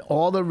and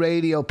all the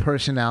radio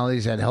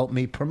personalities that helped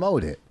me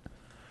promote it.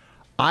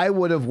 I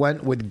would have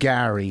went with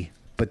Gary,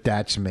 but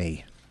that's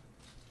me.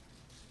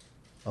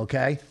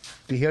 Okay?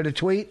 Do you hear the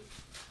tweet?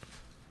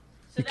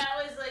 So that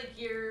was like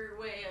your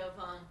way of.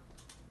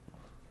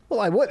 Well,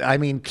 I would. I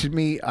mean, to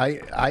me,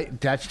 I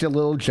that's the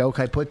little joke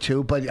I put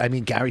too. But I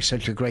mean, Gary's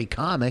such a great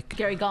comic.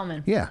 Gary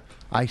Gulman. Yeah,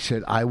 I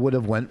said I would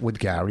have went with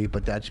Gary,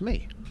 but that's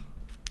me.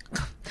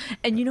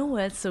 And you know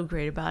what's so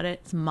great about it?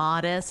 It's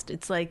modest.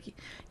 It's like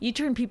you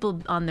turn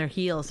people on their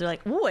heels. They're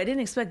like, "Ooh, I didn't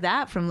expect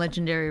that from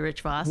legendary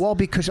Rich Voss." Well,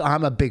 because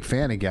I'm a big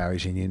fan of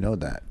Gary's, and you know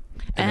that.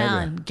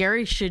 And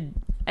Gary should.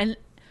 And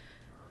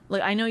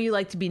look, I know you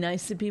like to be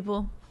nice to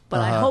people, but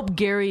I hope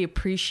Gary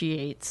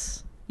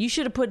appreciates. You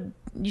should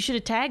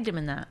have tagged him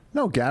in that.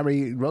 No,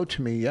 Gary wrote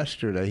to me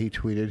yesterday. He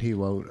tweeted. He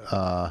wrote,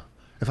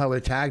 "If I would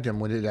have tagged him,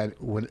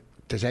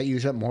 does that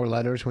use up more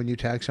letters when you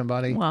tag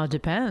somebody? Well, it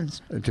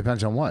depends. It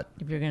depends on what.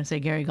 If you're going to say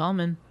Gary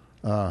Gulman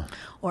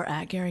or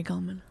at Gary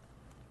Gulman,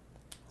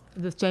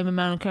 the same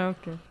amount of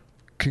characters.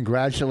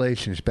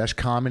 Congratulations. Best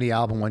comedy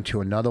album went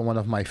to another one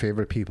of my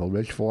favorite people,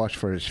 Rich Voss,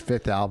 for his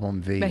 5th album,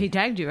 V. But he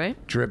tagged you,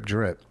 right? Drip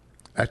Drip.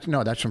 That's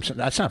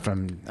not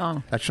from.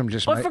 Oh. That's from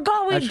just. I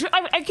forgot.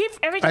 I keep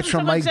every time that's from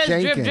someone Mike says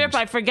Jenkins. drip drip,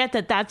 I forget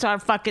that's our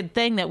fucking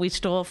thing that we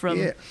stole from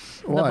Yeah.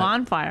 the What?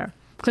 bonfire.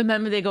 Because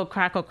remember they go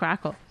crackle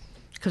crackle,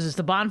 because it's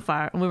the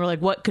bonfire, and we were like,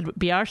 what could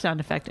be our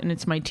sound effect? And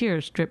it's my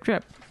tears, drip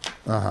drip.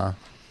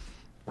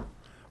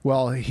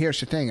 Well, here's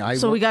the thing.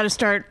 So we got to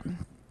start.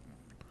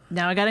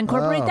 Now I got to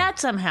incorporate Oh. that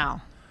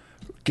somehow.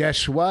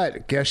 Guess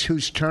what? Guess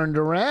who's turned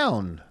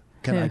around?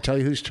 Can Who? I tell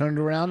you who's turned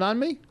around on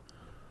me?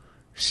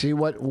 See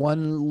what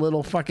one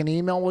little fucking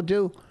email will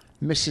do?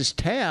 Mrs.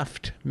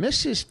 Taft.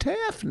 Mrs.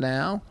 Taft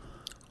now.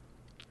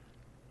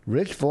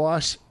 Rich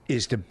Voss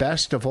is the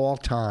best of all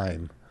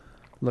time.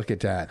 Look at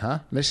that, huh?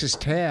 Mrs.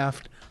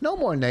 Taft. No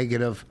more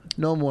negative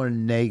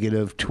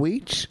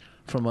tweets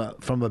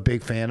from a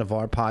big fan of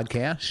our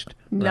podcast.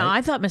 No, right?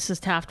 I thought Mrs.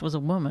 Taft was a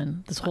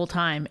woman this whole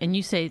time, and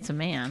you say it's a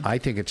man. I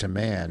think it's a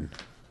man.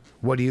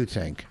 What do you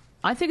think?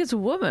 I think it's a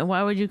woman.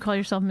 Why would you call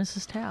yourself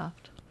Mrs.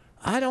 Taft?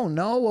 I don't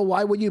know. Well,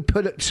 why would you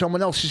put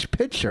someone else's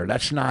picture?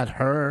 That's not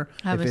her.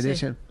 Have if a it seat.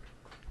 isn't,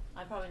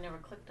 I probably never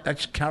clicked on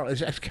that's Carol. Is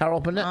that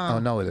Carol Burnett? Oh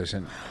no, it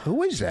isn't.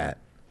 Who is that?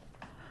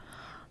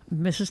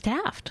 Mrs.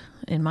 Taft,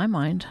 in my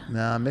mind.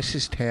 Nah,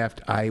 Mrs.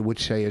 Taft. I would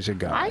say is a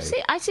guy.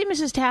 I see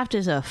Mrs. Taft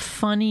as a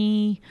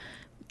funny,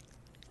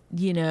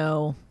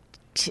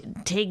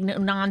 take no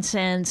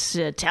nonsense,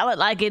 tell it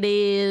like it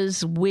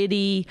is,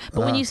 witty.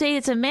 But when you say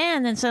it's a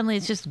man, then suddenly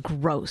it's just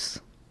gross.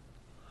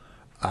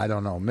 I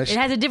don't know. It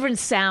has a different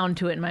sound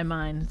to it in my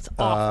mind. It's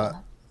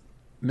awful.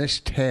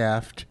 Miss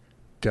Taft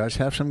does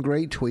have some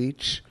great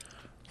tweets.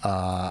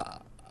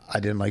 I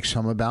didn't like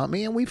some about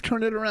me, and we've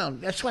turned it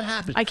around. That's what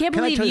happens. I can't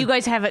believe you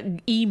guys have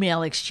an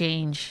email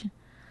exchange.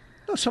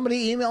 No,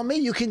 somebody emailed me.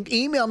 You can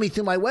email me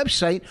through my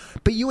website,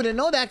 but you wouldn't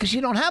know that because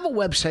you don't have a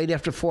website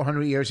after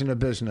 400 years in the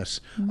business.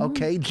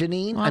 Okay,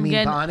 Janine?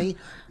 Well, Bonnie?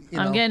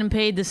 I'm getting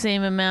paid the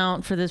same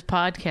amount for this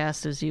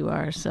podcast as you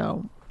are,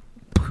 so...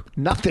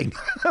 Nothing.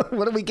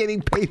 What are we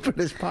getting paid for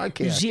this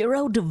podcast?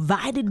 0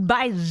 divided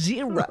by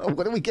 0.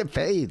 What do we get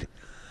paid?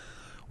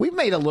 We've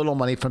made a little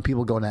money from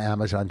people going to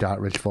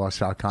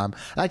Amazon.richvoss.com.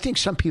 I think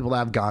some people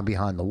have gone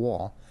behind the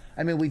wall.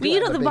 I mean,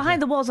 the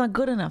behind the wall is not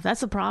good enough. That's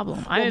the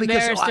problem. I'm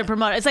embarrassed to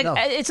promote it.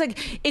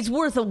 It's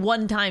worth a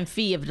one-time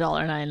fee of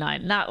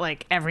 $1.99, not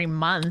like every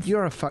month.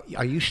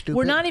 Are you stupid?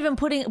 We're not even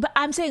putting. But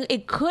I'm saying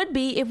it could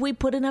be if we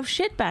put enough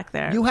shit back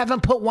there. You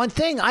haven't put one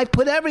thing. I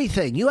put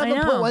everything. You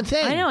haven't put one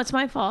thing. I know it's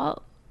my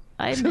fault.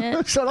 I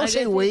admit. So don't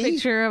say we. A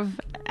picture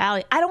of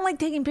Allie. I don't like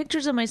taking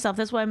pictures of myself.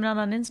 That's why I'm not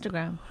on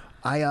Instagram.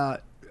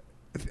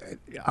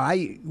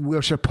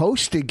 We're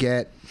supposed to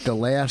get the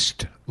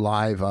last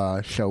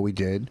live show we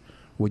did.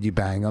 Would You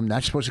Bang 'Em?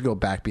 That's supposed to go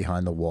back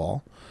behind the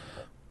wall.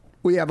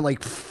 We have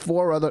like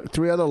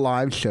 3 other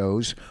live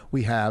shows.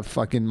 We have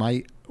fucking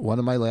one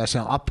of my last.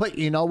 I'll put.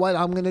 You know what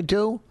I'm gonna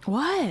do?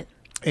 What?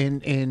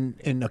 In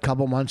a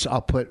couple months,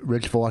 I'll put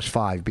Rich Voss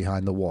 5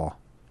 behind the wall.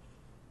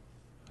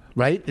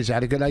 Right? Is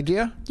that a good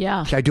idea?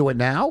 Yeah. Should I do it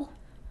now?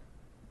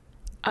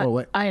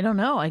 I don't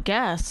know. I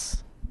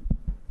guess.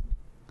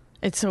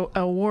 It's an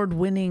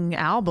award-winning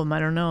album. I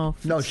don't know.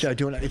 No, should I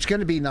do it? It's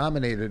going to be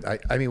nominated.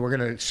 I mean, we're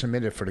going to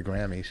submit it for the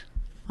Grammys.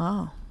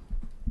 Oh.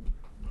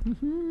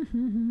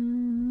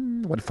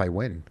 What if I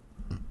win?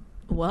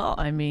 Well,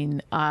 I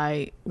mean,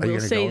 I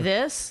will say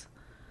this.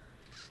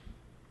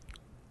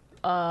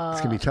 It's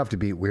going to be tough to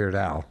beat Weird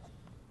Al.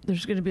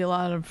 There's going to be a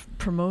lot of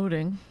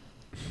promoting.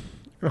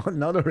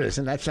 No, there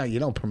isn't. That's not. You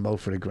don't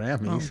promote for the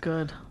Grammys.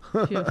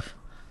 Oh,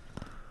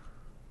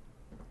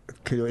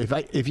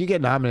 good. If you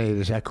get nominated,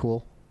 is that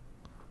cool?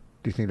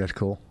 Do you think that's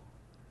cool?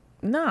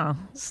 No,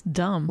 it's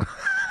dumb.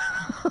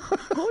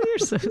 Oh, you're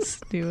so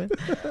stupid.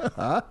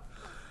 Huh?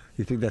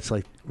 You think that's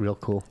like real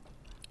cool?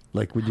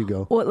 Like, would you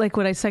go? What, like,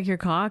 would I suck your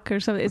cock or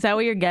something? Is that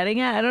what you're getting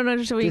at? I don't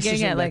understand what you're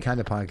getting at. Like, that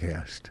kind of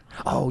podcast.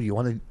 Oh, you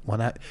want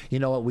to? You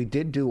know what? We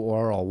did do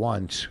oral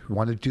once.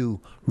 Want to do?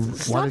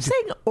 Stop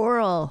saying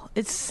oral.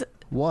 It's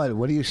what?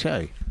 What do you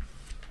say?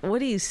 What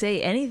do you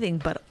say? Anything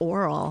but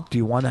oral. Do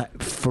you want to,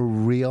 for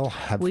real,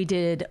 We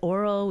did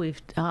oral.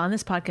 We've on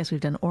this podcast we've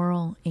done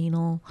oral,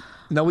 anal.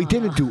 No, we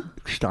didn't do.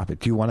 Stop it.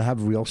 Do you want to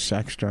have real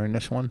sex during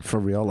this one? For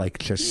real, like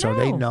just so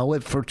they know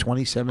it for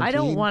 2017. I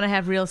don't want to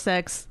have real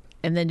sex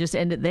and then just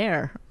end it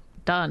there.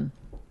 Done.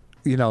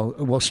 You know,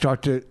 we'll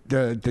start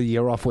the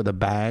year off with a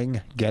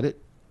bang. Get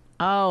it?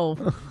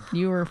 Oh,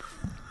 you were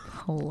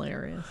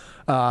hilarious.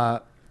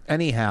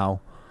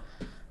 Anyhow.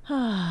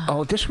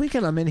 Oh, this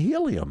weekend I'm in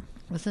Helium.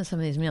 Listen to some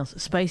of these meals.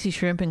 Spicy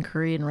shrimp and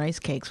Korean rice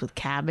cakes with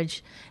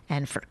cabbage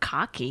and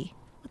furikake.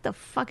 What the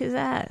fuck is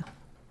that?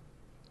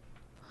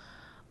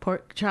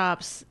 Pork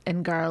chops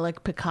and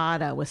garlic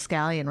piccata with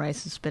scallion,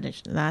 rice, and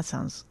spinach. That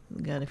sounds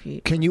good.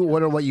 Can you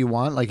order what you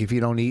want? Like if you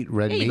don't eat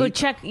red meat?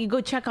 You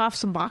go check off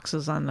some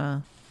boxes on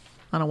a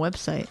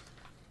website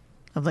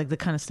of like the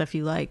kind of stuff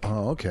you like.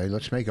 Oh, okay.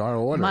 Let's make our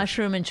order.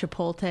 Mushroom and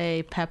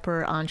chipotle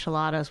pepper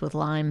enchiladas with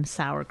lime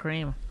sour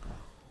cream.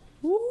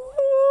 Ooh,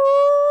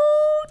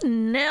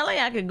 Nelly,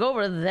 I could go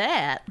over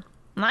that.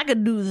 I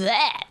could do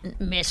that,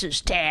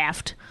 Mrs.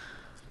 Taft.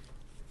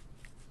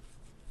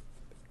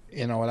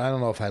 You know what? I don't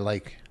know if I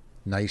like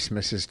nice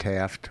Mrs.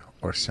 Taft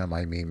or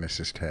semi-mean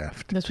Mrs.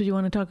 Taft. That's what you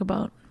want to talk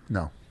about?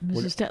 No.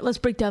 Mrs. Taft. Let's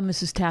break down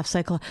Mrs. Taft's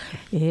cycle.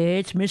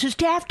 It's Mrs.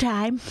 Taft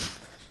time.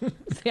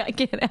 See, I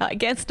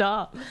can't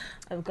stop.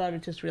 I've got to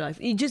just realize.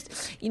 You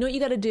know what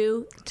you got to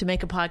do to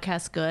make a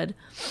podcast good?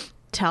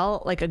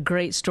 Tell like a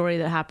great story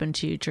that happened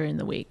to you during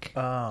the week.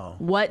 Oh.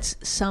 What's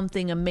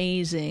something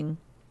amazing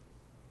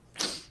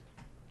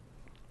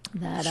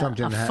that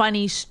a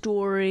funny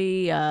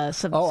story? I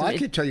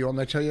could tell you. I'm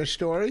going to tell you a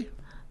story.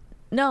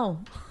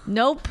 No.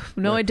 Nope.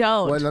 No, I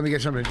don't. Wait, let me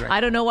get something to drink.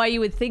 I don't know why you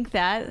would think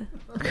that.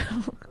 I'll be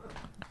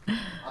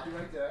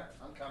right there.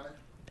 I'm coming.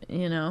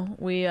 You know,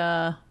 we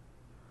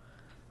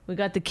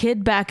got the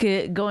kid back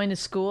going to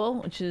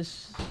school, which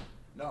is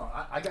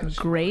I got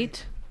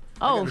great.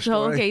 Oh,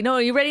 so okay. No,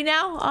 are you ready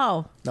now?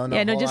 Oh, no.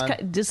 Yeah, no,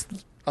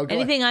 just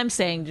anything I'm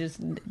saying, just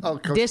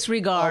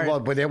disregard. Oh, well,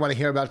 but they want to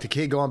hear about the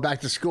kid going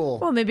back to school.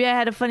 Well, maybe I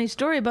had a funny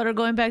story about her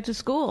going back to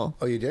school.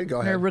 Oh, you did?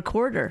 Go ahead. Her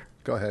recorder.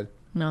 Go ahead.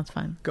 No, it's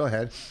fine. Go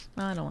ahead.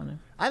 No, I don't want to.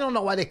 I don't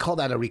know why they call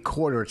that a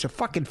recorder. It's a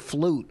fucking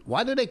flute.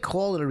 Why do they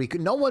call it a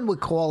recorder? No one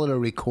would call it a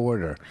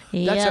recorder.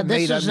 Yeah,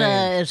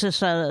 this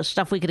is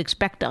stuff we could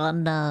expect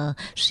on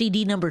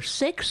CD number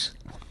 6.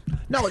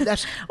 No,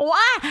 that's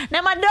why.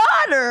 Now my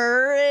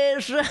daughter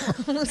is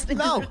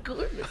no.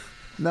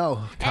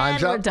 No,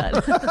 time's and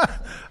up.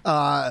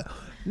 we're done.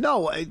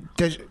 No,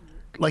 is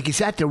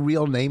that the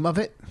real name of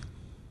it?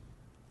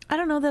 I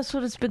don't know. That's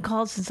what it's been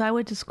called since I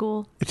went to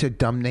school. It's a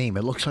dumb name.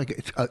 It looks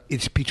like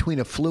it's between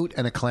a flute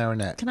and a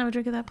clarinet. Can I have a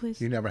drink of that, please?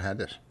 You never had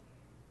this.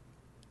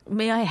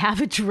 May I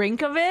have a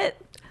drink of it?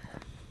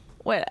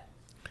 What?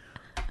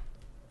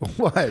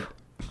 What?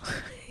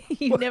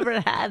 You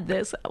never had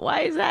this.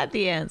 Why is that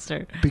the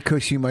answer?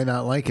 Because you might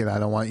not like it. I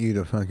don't want you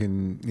to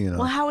fucking,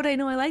 Well, how would I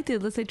know I liked it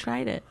unless I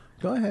tried it?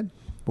 Go ahead.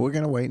 We're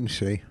going to wait and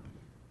see.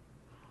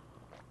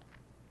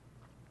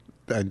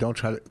 Don't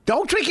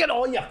drink it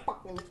all, you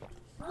fucking...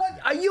 What?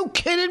 Are you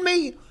kidding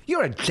me?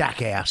 You're a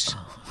jackass.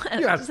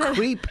 You're a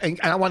creep, and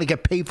I want to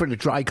get paid for the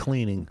dry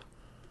cleaning.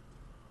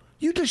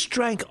 You just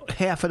drank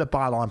half of the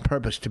bottle on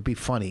purpose to be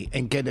funny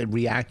and get a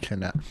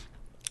reaction out.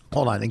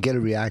 Hold on, and get a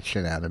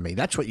reaction out of me.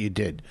 That's what you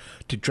did,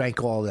 to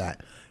drink all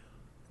that.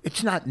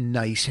 It's not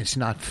nice. It's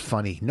not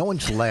funny. No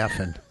one's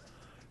laughing.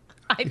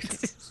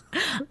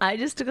 I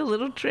just took a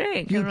little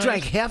drink. You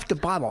drank half the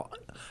bottle.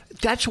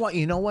 That's what,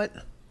 you know what?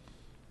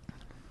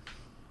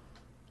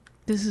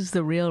 This is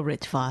the real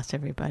Rich Voss,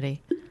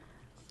 everybody.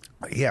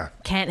 Yeah.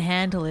 Can't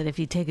handle it if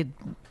you take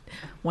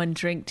one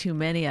drink too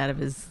many out of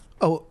his...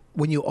 Oh,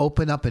 when you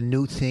open up a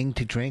new thing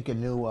to drink, a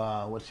new,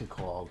 what's it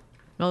called?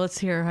 Well, let's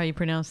hear how you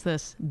pronounce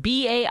this.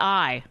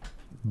 B-A-I.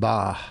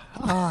 Bah.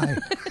 Bye.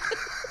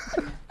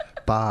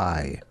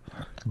 Bye.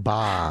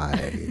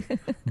 Bye.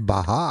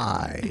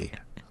 Bye.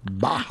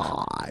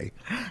 Bye.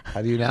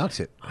 How do you announce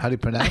it? How do you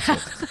pronounce it?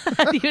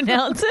 How do you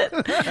announce it?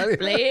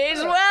 Please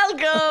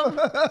welcome.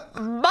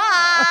 Bye.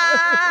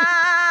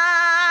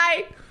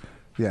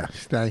 Yes,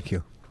 thank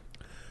you.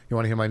 You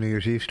want to hear my New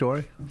Year's Eve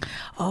story?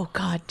 Oh,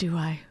 God, do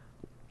I?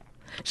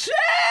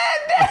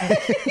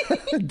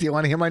 Do you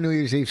want to hear my New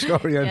Year's Eve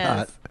story or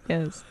not?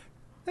 Yes.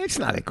 It's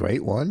not a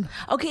great one.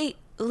 Okay,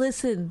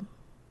 listen.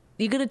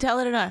 You gonna tell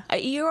it or not?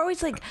 You're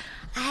always like,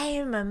 I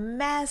am a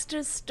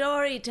master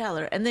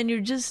storyteller, and then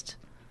you're just,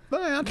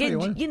 But I'll tell you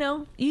one.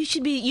 you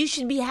should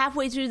be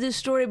halfway through this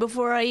story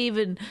before I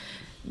even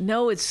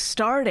know it's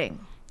starting.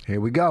 Here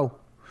we go.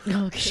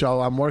 Okay.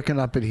 So I'm working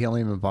up at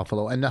Helium in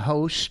Buffalo, and the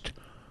host,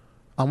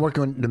 I'm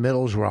working with the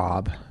middle's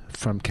Rob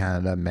from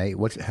Canada.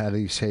 How do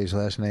you say his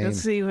last name? Let's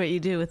see what you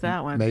do with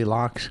that one.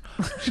 Maylocks.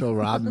 So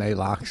Rob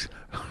Maylocks,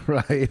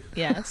 right?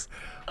 Yes.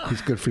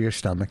 He's good for your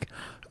stomach.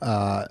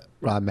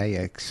 Rob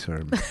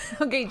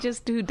Mayix. Okay,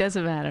 just who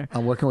doesn't matter.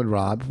 I'm working with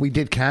Rob. We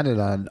did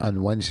Canada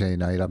on Wednesday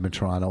night up in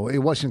Toronto. It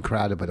wasn't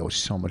crowded, but it was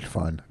so much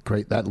fun.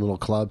 Great, that little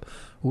club.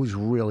 It was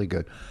really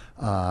good.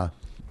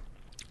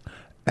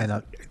 And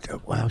I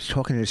was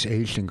talking to this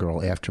Asian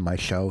girl after my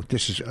show.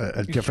 This is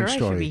a different sure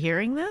story. I should be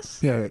hearing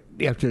this? Yeah,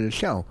 after the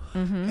show.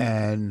 Mm-hmm.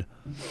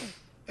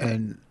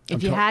 And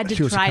if you had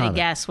to try to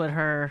guess what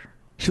her...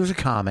 She was a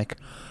comic,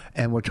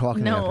 and we're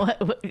talking...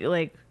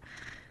 like...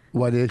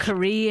 What is...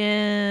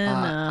 Korean...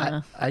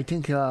 I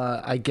think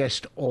I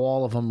guessed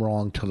all of them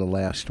wrong till the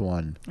last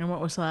one. And what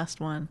was the last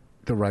one?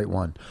 The right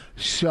one.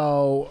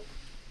 So...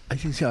 I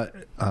think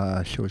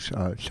she was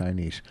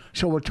Chinese.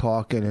 So we're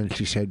talking, and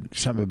she said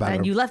something about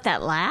And her... you left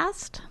that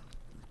last?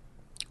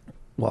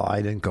 Well,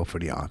 I didn't go for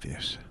the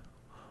obvious.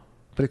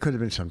 But it could have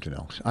been something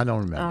else. I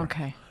don't remember.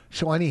 Okay.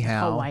 So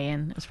anyhow...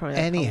 Hawaiian. It's probably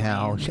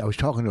Anyhow, Hawaiian. I was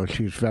talking to her.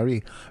 She was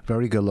very,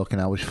 very good looking.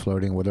 I was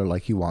flirting with her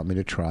like you want me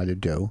to try to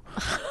do.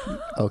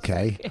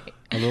 Okay.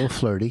 A little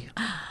flirty.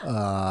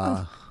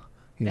 How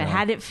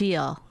did it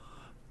feel?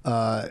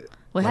 How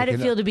did it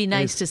feel to be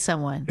nice to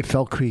someone? It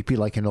felt creepy,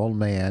 like an old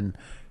man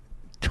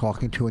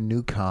talking to a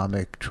new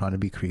comic, trying to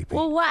be creepy.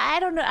 Well, I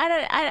don't know.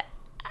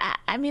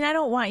 I mean, I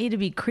don't want you to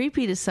be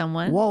creepy to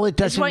someone. Well, it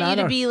doesn't I just want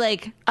matter. you to be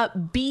like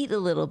upbeat a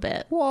little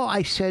bit. Well,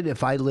 I said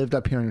if I lived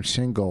up here and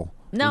single.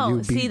 No,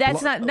 would you be see,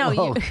 that's not. No,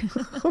 Oh.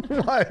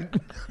 you. What?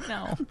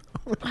 No.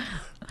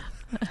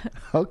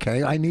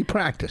 Okay, I need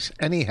practice.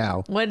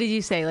 Anyhow. What did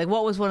you say? Like,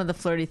 what was one of the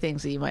flirty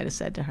things that you might have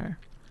said to her?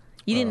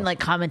 You didn't like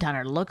comment on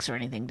her looks or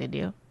anything, did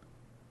you?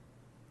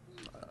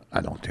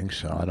 I don't think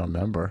so. I don't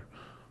remember.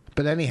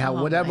 But anyhow,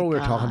 Oh, whatever my we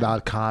were talking God.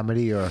 about,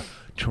 comedy or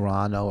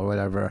Toronto or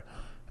whatever,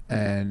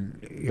 and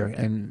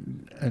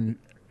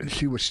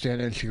she was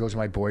standing, and she goes,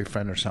 my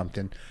boyfriend or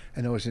something,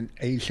 and there was an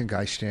Asian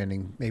guy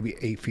standing maybe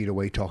 8 feet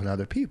away talking to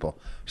other people.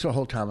 So the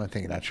whole time I'm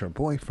thinking, that's her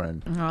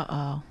boyfriend.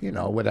 Uh-oh.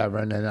 Whatever.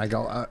 And then I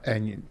go,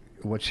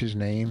 what's his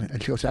name?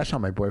 And she goes, that's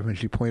not my boyfriend.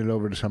 She pointed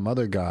over to some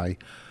other guy.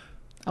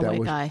 A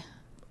white guy.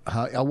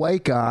 A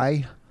white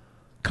guy,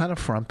 kind of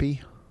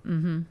frumpy.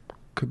 Mm-hmm.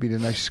 Could be the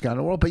nicest guy in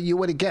the world, but you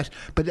would have guessed.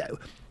 But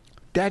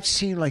that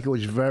seemed like it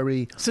was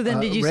very So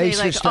then did you say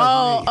like, racist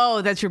of me.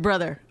 oh, that's your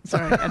brother?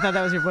 Sorry, I thought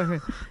that was your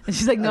boyfriend. And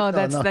she's like, no,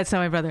 that's not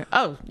my brother.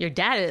 Oh, your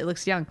dad, it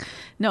looks young.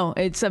 No,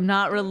 I'm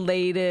not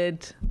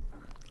related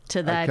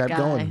to that I kept guy.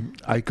 going.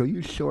 I go,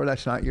 you sure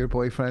that's not your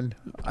boyfriend?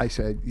 I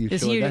said, you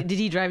sure that? Did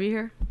he drive you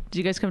here? Did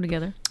you guys come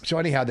together? So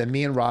anyhow, then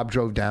me and Rob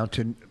drove down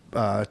to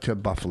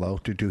Buffalo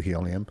to do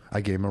Helium.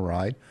 I gave him a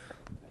ride.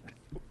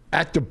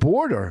 At the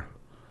border,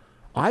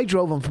 I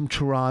drove him from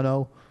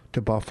Toronto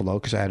to Buffalo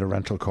because I had a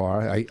rental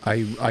car.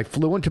 I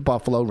flew into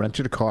Buffalo,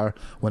 rented a car,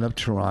 went up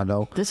to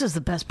Toronto. This is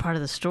the best part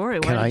of the story.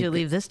 Can Why did I- you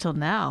leave this till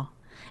now?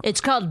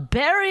 It's called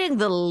burying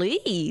the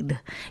lead.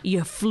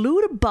 You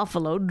flew to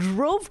Buffalo,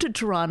 drove to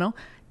Toronto,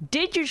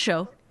 did your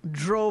show,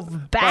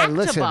 drove back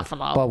to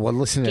Buffalo. But well,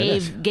 listen to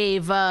this.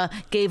 Gave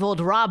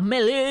old Rob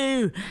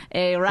Melou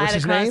a ride What's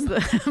his across name?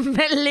 the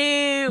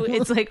Melou.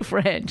 It's like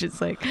French. It's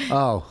like,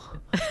 Oh,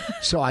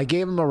 so I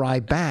gave him a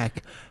ride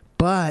back,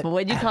 but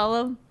what'd you call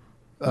him?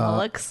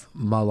 Malux?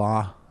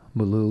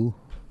 Malou,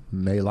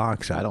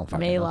 Malox. I don't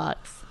fucking know. Malox.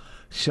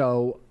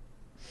 So,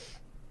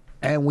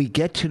 and we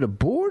get to the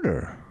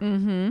border,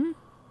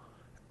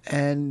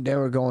 and they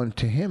were going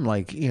to him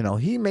like, you know,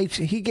 he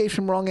gave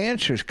some wrong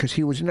answers because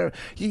he was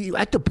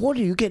at the border.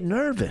 You get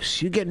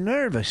nervous.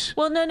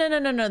 Well,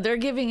 no. They're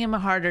giving him a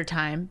harder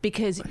time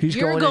because He's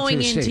you're going going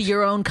into the into States.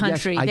 your own Yes,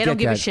 country. I They don't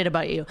get give a that. shit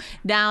about you.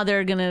 Now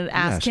they're going to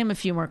ask Yes. him a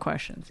few more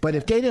questions. But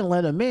if they didn't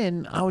let him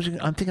in, I'm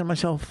thinking to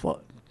myself,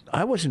 well,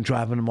 I wasn't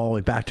driving him all the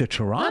way back to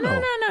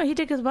Toronto. No. He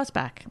took his bus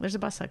back. There's a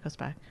bus that goes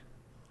back.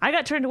 I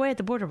got turned away at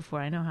the border before.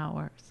 I know how it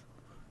works.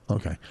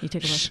 Okay. You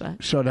took a bus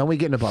back. So then we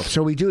get in the bus.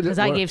 So we do this. Because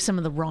I gave some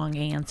of the wrong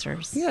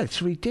answers. Yeah, it's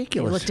They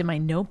ridiculous. looked in my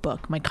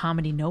notebook, my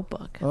comedy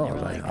notebook. Oh, They were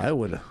like, I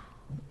would have.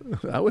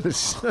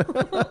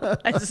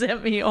 I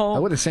sent me I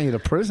home. would have sent you to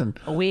prison.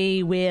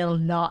 We will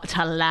not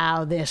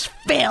allow this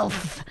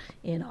filth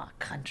in our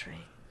country.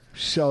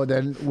 So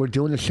then we're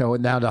doing the show,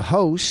 and now the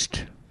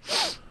host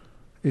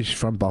is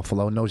from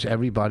Buffalo, knows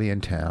everybody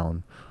in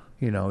town.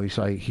 You know,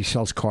 he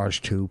sells cars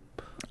too.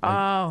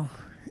 Oh.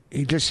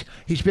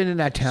 He's been in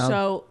that town.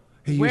 So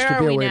He used where to are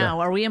be a we waiter. now?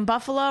 Are we in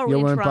Buffalo or are Yeah, we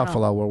in we're in Toronto?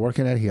 Buffalo. We're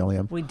working at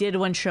Helium. We did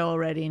one show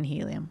already in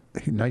Helium.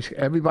 Nice.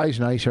 Everybody's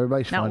nice.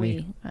 Everybody's Not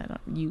funny. we. I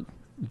don't. You.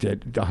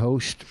 The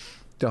host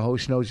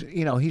knows.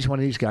 You know, he's one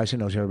of these guys who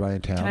knows everybody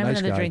in town. Can I have nice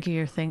another guy. drink of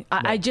your thing?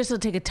 I just will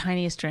take a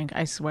tiniest drink.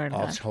 I swear to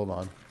God. Hold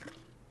on.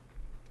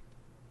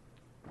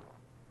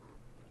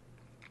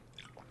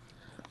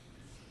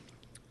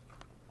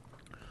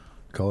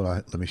 Hold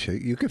on. Let me see.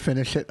 You can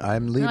finish it.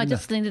 I'm leaving. No, I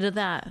just needed of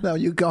that. No,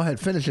 you go ahead.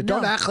 Finish it.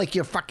 Don't No. act like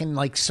you're fucking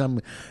like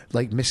some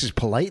like Mrs.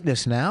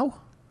 Politeness now.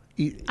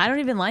 I don't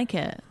even like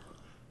it.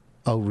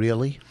 Oh,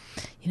 really?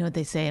 You know what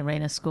they say in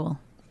Raina school?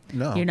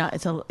 No. You're not.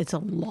 It's a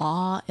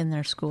law in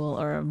their school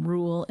or a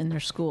rule in their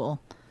school.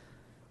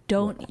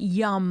 Don't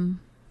yum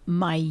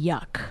my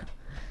yuck.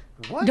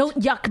 What? Don't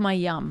yuck my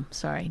yum.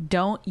 Sorry.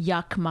 Don't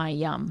yuck my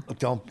yum.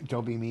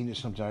 Don't be mean to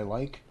something I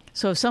like.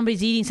 So if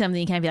somebody's eating something,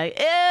 you can't be like,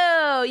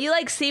 ew, you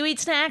like seaweed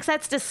snacks?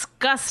 That's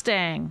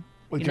disgusting.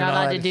 Well, You're not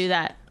allowed to do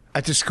that.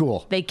 At the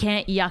school. They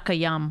can't yuck a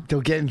yum.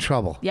 They'll get in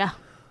trouble. Yeah.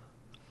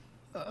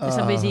 If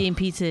somebody's eating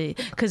pizza,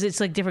 because it's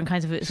like different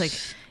kinds of, it's like,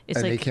 And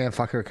they can't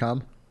fuck her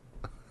cum?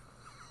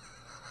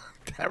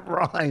 That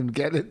rhymed.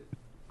 Get it?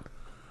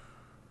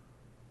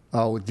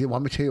 Oh, do you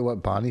want me to tell you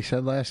what Bonnie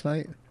said last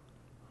night?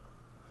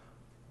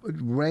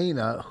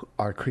 Raina,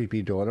 our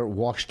creepy daughter,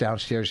 walks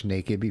downstairs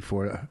naked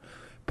before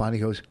Bonnie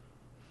goes,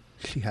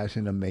 she has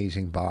an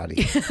amazing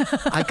body.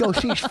 I go,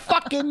 she's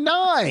fucking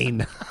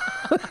 9.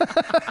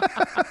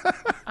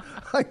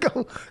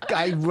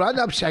 I run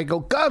upstairs. I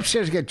go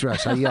upstairs, get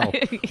dressed. I yell.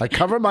 I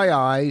cover my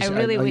eyes. I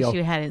really wish yell,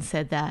 you hadn't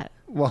said that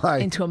Why?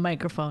 into a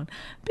microphone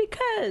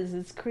because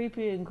it's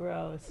creepy and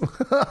gross.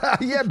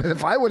 Yeah, but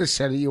if I would have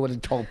said it, you would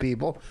have told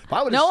people. If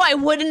I would No, I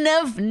wouldn't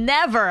have.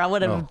 Never. I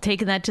would have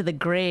taken that to the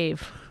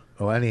grave.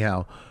 Oh,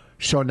 anyhow.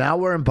 So now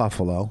we're in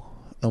Buffalo,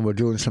 and we're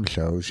doing some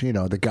shows. You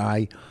know, the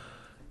guy,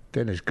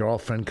 then his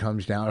girlfriend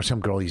comes down, or some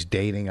girl he's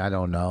dating, I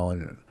don't know.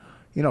 And,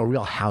 you know,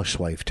 real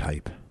housewife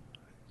type.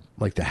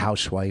 Like the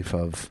housewife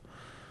of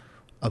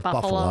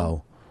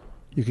Buffalo.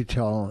 You could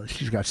tell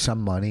she's got some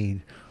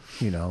money,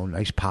 you know,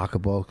 nice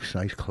pocketbooks,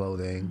 nice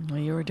clothing. Well,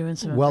 you were doing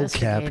some Well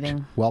kept.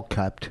 investigating. Well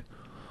kept.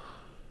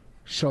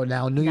 So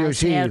now New Nice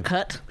Year's Eve.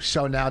 haircut.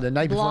 So now the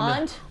night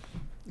Blonde, before.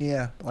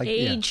 Yeah. Like,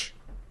 age,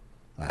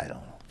 Yeah, I don't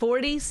know.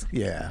 40s.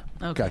 Yeah.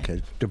 Okay. Got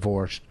kids,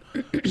 divorced.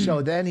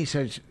 So then he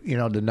says, you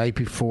know, the night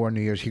before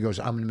New Year's, he goes,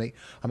 I'm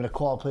gonna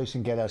call a place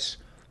and get us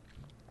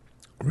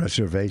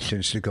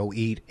reservations to go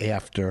eat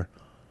after,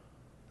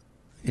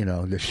 you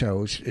know, the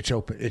shows. It's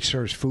open. It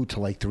serves food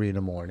till like 3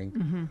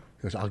 a.m.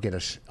 He goes, I'll get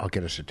us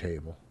a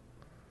table.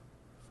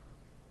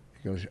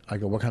 He goes, I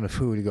go, what kind of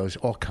food? He goes,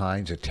 all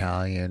kinds,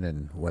 Italian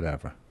and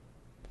whatever.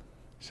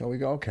 So we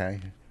go, okay.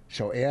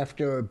 So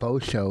after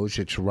both shows,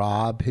 it's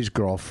Rob, his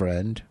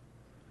girlfriend,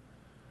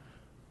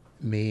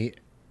 me,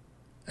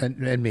 and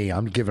me.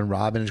 I'm giving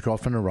Rob and his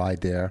girlfriend a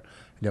ride there.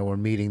 And then we're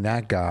meeting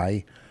that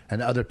guy,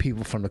 and other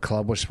people from the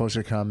club were supposed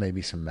to come,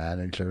 maybe some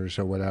managers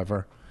or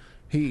whatever.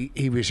 He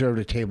reserved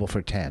a table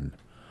for 10.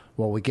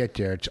 Well, we get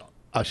there, it's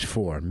us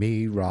 4,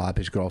 me, Rob,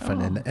 his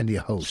girlfriend, and the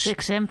host.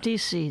 6 empty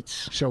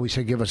seats. So we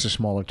said, give us a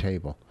smaller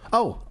table.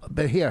 Oh,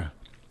 but here,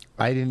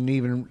 I didn't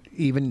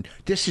even.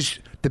 This is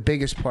the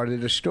biggest part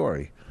of the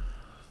story.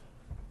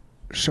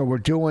 So we're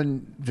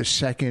doing the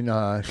second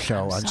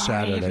show on Sorry,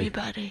 Saturday.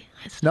 everybody.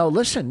 It's No,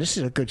 listen, this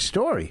is a good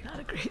story.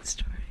 not a great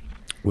story.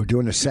 We're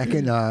doing a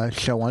second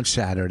show on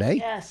Saturday.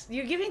 Yes,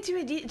 you're giving to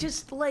me.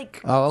 Just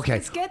like, Oh, okay.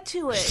 Let's get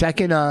to it.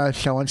 Second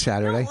show on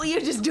Saturday. Well, you're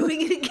just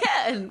doing it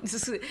again.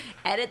 Just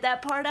edit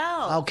that part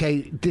out.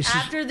 Okay, this is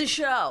After the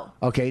show.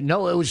 okay.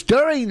 No, it was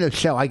during the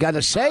show. I got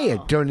to say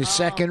it during the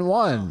second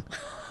one,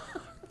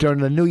 during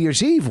the New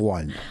Year's Eve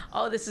one.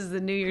 Oh, this is the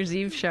New Year's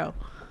Eve show.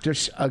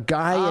 There's a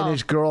guy and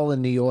his girl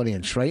in the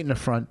audience, right in the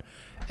front,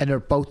 and they're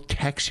both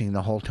texting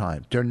the whole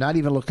time. They're not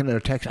even looking at their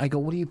text. I go,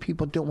 "What are you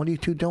people doing? What are you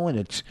two doing?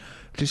 It's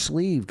just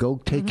leave. Go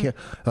take care.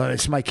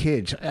 It's my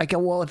kids." I go,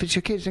 "Well, if it's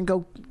your kids, then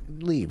go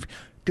leave.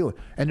 Do it."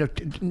 And they're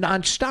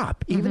nonstop.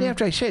 Even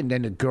after I said, and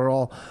then the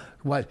girl,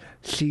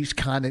 she's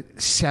kind of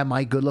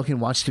semi good looking,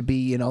 wants to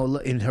be,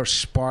 in her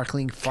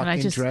sparkling fucking Can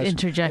I just dress.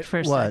 interject for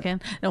a What?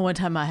 second? No, one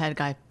time I had a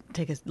guy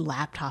take his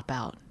laptop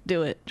out,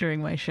 do it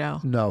during my show.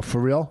 No,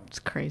 for real? It's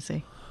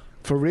crazy.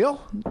 For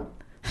real?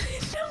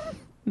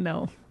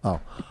 No. Oh.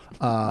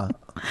 Why'd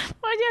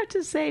you have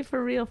to say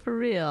for real, for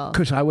real?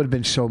 Because I would have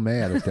been so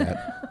mad at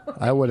that.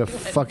 I would have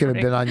fucking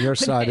been on your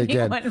side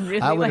again.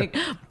 Really I would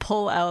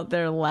pull out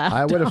their laptop.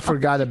 I would have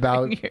forgot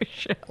about during your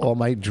show. all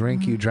my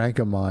drink you drank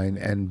of mine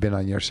and been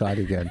on your side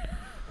again.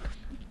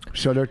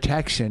 So they're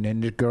texting,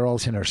 and the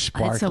girl's in her I had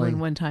someone sparkling.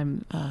 one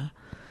time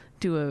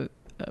do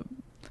a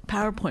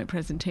PowerPoint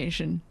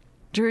presentation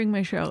during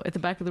my show at the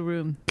back of the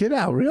room. Get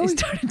out, They really?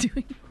 started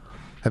doing.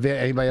 Have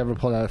anybody ever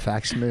pulled out a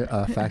fax machine?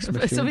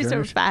 Somebody during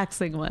started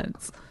faxing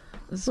once.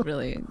 This is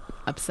really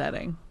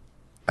upsetting.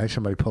 I had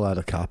somebody pull out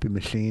a copy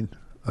machine,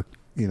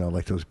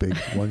 like those big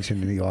ones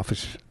in the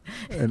office,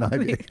 and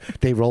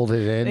they rolled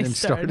it in They and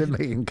started started.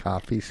 making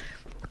copies.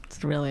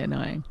 It's really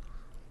annoying.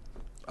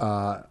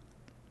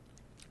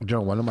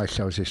 During one of my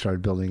shows, they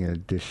started building an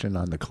addition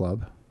on the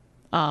club.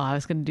 Oh, I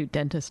was going to do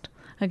dentist.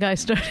 A guy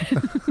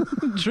started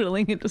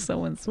drilling into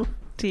someone's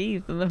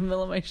teeth in the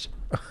middle of my show.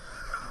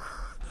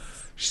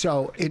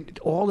 So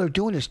all they're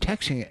doing is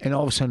texting, and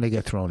all of a sudden they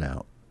get thrown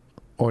out,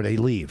 or they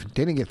leave.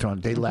 They didn't get thrown;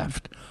 they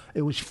left.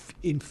 It was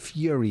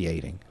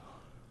infuriating.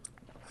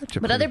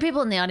 But other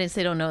people in the audience,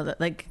 they don't know that.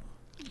 Like,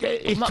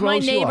 it my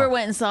throws you neighbor off.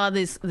 went and saw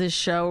this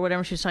show or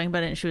whatever she was talking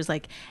about it, and she was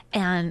like,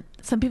 and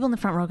some people in the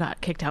front row got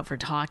kicked out for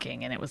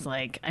talking, and it was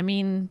like, I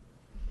mean,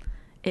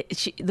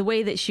 the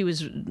way that she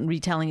was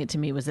retelling it to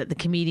me was that the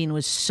comedian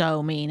was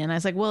so mean, and I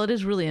was like, well, it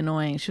is really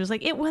annoying. She was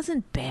like, it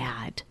wasn't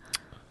bad.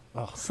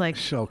 It's like,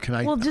 So can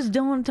I? well, just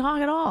don't talk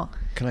at all.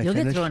 Can I You'll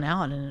finish? get thrown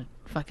out in a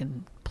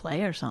fucking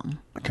play or something.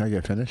 Can I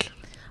get finished?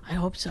 I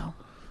hope so.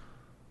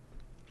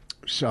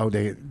 So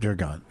they're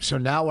gone. So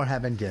now we're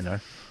having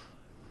dinner.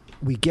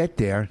 We get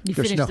there. You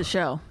There's finished the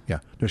show Yeah.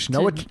 There's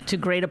no. to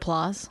great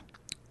applause.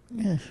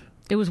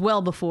 It was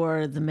well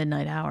before the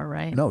midnight hour,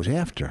 right? No, it was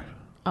after.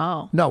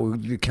 Oh. No,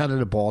 we counted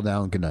the ball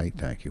down. Good night.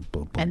 Thank you.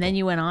 Boom, boom, And then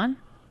you went on?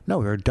 No,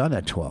 we were done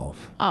at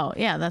 12. Oh,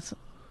 yeah, that's...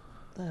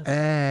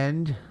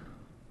 And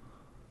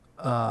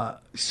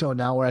so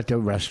now we're at the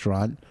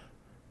restaurant.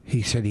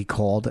 He said he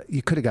called.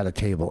 You could have got a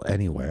table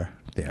anywhere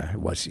there.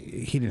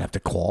 He didn't have to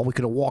call. We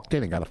could have walked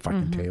in and got a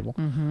fucking table.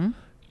 Mm-hmm.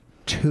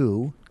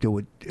 Two, it He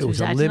was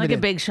was a acting limited. like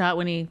a big shot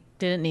when he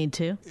didn't need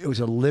to. It was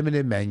a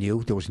limited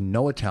menu. There was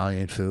no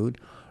Italian food.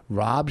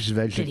 Rob's That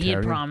vegetarian. he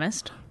had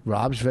promised.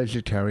 Rob's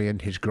vegetarian.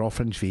 His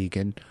girlfriend's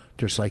vegan.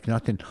 There's like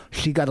nothing.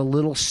 She got a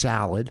little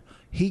salad.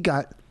 He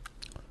got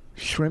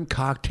shrimp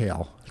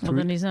cocktail. Well,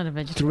 then he's not a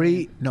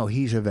vegetarian. No,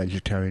 he's a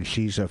vegetarian.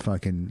 She's a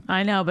fucking.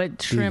 I know, but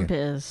shrimp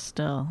Vegan. is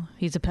still...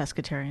 He's a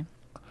pescatarian.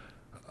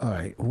 All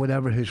right,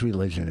 whatever his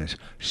religion is.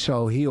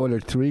 So he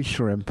ordered 3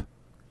 shrimp.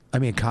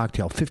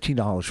 Cocktail.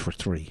 $15 for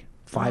 3.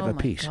 5 oh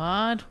apiece. my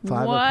God.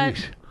 5 what?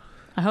 apiece.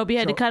 I hope you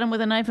had to So- cut him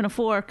with a knife and a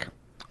fork.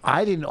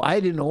 I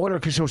didn't order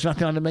because there was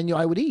nothing on the menu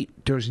I would eat.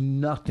 There's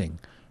nothing.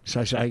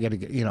 So I said, I got to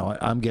get,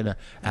 I'm getting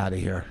out of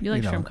here. You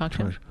like shrimp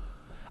cocktail?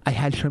 I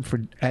had shrimp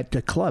at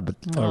the club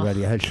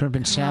already. I had shrimp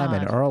and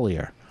salmon God.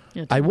 earlier.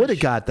 Yeah, too I would have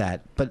much. got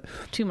that, but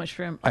Too much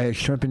shrimp. I had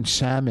shrimp and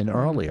salmon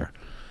earlier.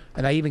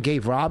 And I even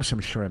gave Rob some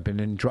shrimp. And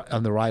then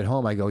on the ride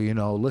home, I go,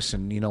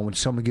 listen, when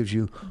someone gives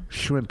you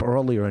shrimp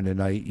earlier in the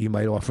night, you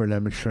might offer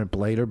them a shrimp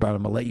later, but I'm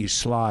going to let you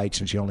slide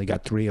since you only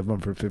got 3 of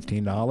them for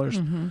 $15.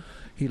 Mm-hmm.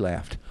 He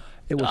laughed.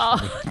 It was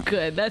funny. Oh,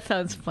 good. That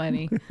sounds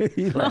funny.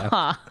 He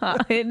laughed.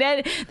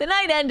 The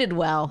night ended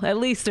well. At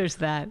least there's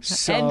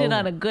that. Ended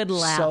on a good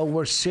laugh. So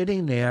we're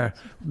sitting there.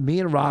 Me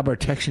and Rob are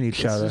texting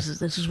each other.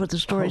 This is what the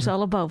story's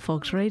all about,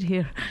 folks, right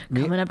here.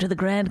 Coming up to the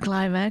grand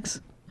climax.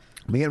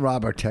 Me and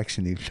Rob are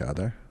texting each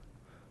other,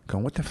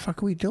 going, "What the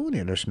fuck are we doing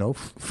here? There's no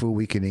food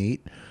we can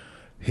eat."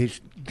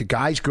 The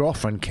guy's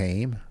girlfriend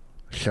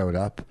showed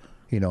up.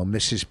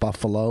 Mrs.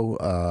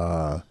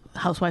 Buffalo.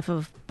 Housewife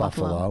of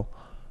Buffalo.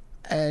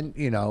 And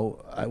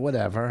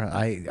whatever.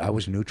 I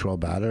was neutral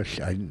about her.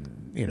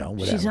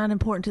 Whatever. She's not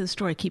important to the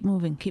story. Keep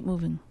moving. Keep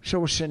moving. So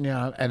we're sitting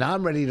down, and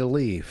I'm ready to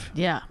leave.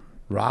 Yeah.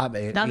 Rob,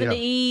 Nothing to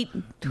eat.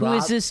 Who Rob-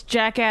 is this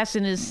jackass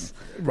in his...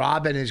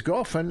 Rob and his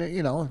girlfriend,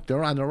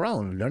 they're on their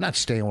own. They're not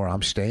staying where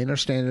I'm staying. They're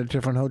staying at a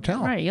different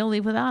hotel. Right, you'll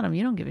leave without him.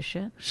 You don't give a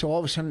shit. So all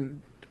of a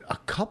sudden, a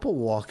couple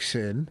walks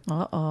in.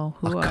 Uh-oh.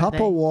 Who A are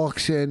couple they?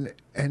 walks in,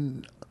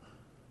 and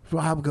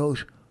Rob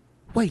goes,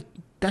 "Wait,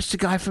 that's the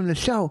guy from the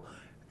show.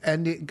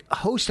 And the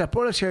host that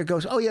brought us here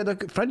goes, oh, yeah, they're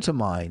friends of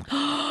mine.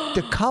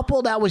 The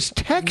couple that was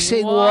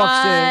texting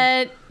walks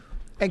in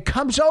and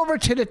comes over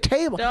to the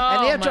table. Oh,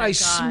 and after my I God.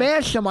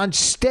 smash them on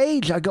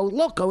stage, I go,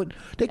 look,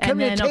 they come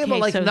to the table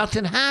like so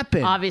nothing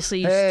happened.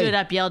 Obviously, you stood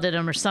up, yelled at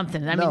him or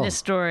something. I mean, this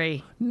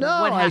story. No,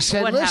 I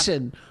said,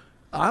 listen,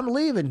 I'm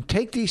leaving.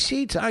 Take these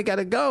seats. I got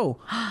to go.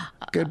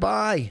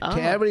 Goodbye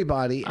to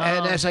everybody.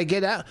 And as I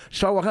get out,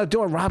 start walking out the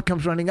door, Rob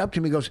comes running up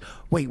to me, goes,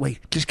 wait,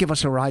 just give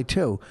us a ride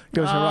too.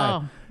 Give us a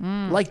ride.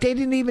 Like they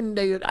didn't even,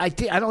 I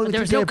don't even There think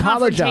was they no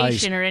apologized.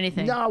 confrontation or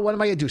anything. No, what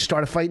am I going to do?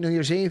 Start a fight New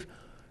Year's Eve?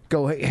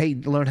 Go, hey,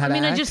 learn how to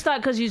act? I just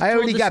thought because you I told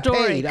already the got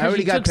story. paid. I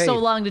already you got took paid. so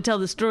long to tell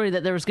the story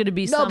that there was going to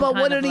be No, some but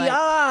kind what of are the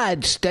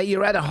odds that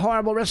you're at a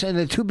horrible restaurant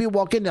and the two people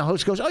walk in, the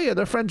host goes, oh, yeah,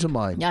 they're friends of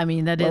mine. I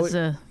mean, that is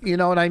You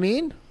know what I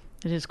mean?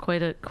 it is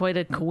quite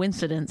a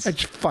coincidence.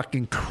 It's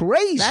fucking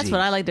crazy. That's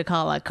what I like to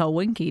call a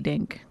coinky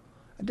dink.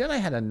 Then I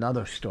had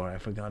another story I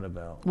forgot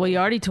about. Well, you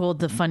already told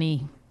the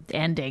funny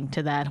ending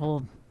to that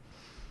whole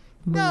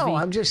movie. No,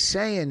 I'm just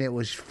saying it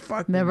was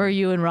fucking... Remember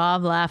you and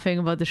Rob laughing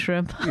about the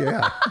shrimp?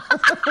 Yeah.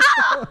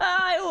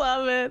 I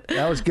love it.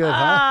 That was good,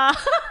 huh?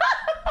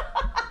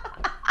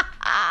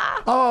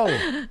 Oh,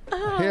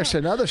 here's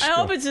another I story.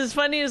 hope it's as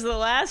funny as the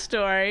last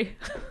story.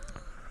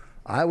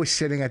 I was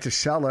sitting at the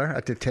cellar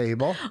at the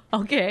table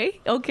Okay.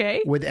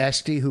 with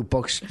Esty, who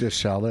books the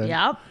cellar.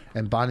 Yep.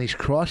 And Bonnie's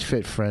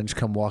CrossFit friends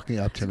come walking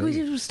up to Would me.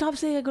 you stop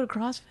saying I go to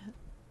CrossFit?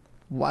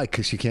 Why?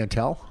 Because you can't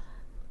tell?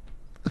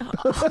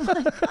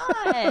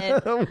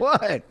 God,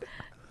 What?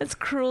 that's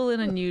cruel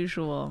and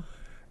unusual.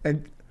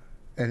 And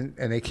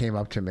they came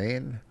up to me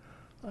and...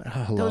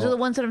 hello. Those are the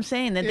ones that I'm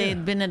saying that Yeah.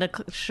 they'd been at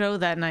a show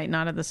that night,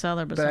 not at the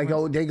cellar. But But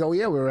somewhere. they go,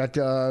 yeah, we were at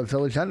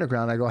Village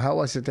Underground. I go, how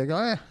was it? They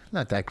go,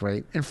 not that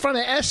great. In front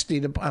of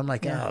Esty, I'm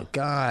like, oh,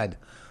 God.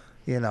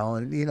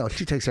 And,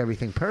 she takes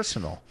everything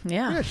personal.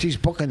 Yeah. She's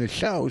booking the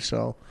show,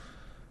 so.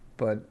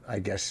 But I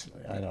guess,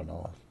 I don't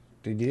know.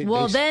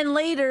 Then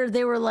later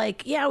they were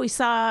like, yeah, we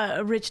saw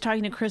Rich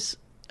talking to Chris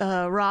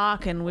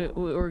Rock and we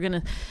were going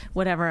to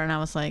whatever. And I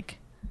was like,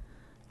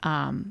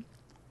 I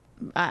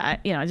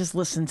just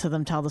listened to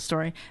them tell the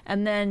story.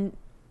 And then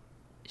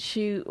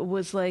she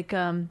was like,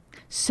 can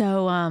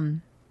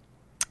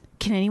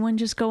anyone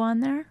just go on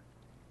there?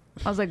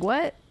 I was like,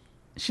 what?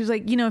 She was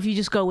like, if you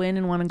just go in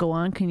and want to go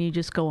on, can you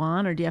just go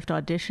on, or do you have to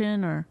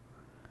audition? Or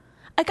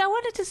like, I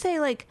wanted to say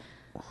like,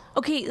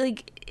 okay,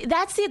 like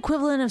that's the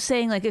equivalent of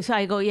saying like, if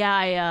I go,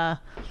 can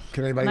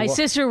anybody my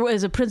sister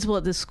was a principal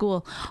at this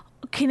school.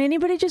 Can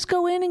anybody just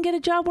go in and get a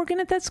job working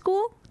at that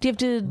school? Do you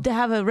have to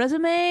have a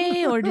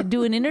resume or to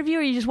do an interview,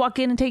 or you just walk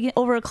in and take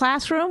over a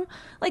classroom?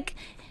 Like,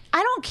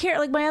 I don't care.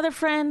 Like my other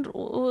friend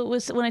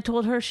was, when I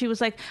told her, she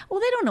was like, well,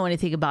 they don't know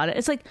anything about it.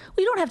 It's like, well,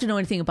 you don't have to know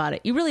anything about it.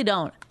 You really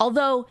don't.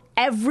 Although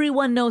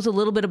everyone knows a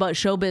little bit about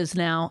showbiz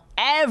now.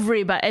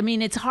 Everybody. I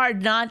mean, it's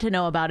hard not to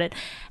know about it.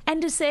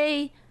 And to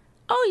say,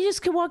 oh, you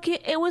just could walk in.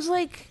 It was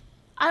like,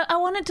 I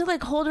wanted to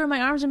like hold her in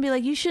my arms and be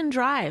like, you shouldn't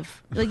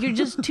drive. Like, you're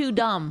just too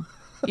dumb.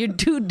 You're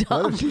too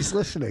dumb. What if she's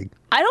listening?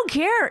 I don't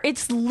care.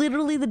 It's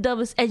literally the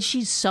dumbest. And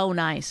she's so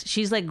nice.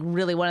 She's like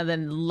really one of the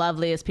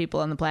loveliest people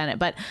on the planet.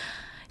 But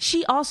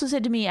she also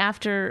said to me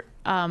after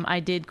I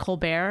did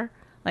Colbert,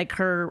 like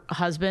her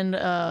husband,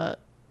 I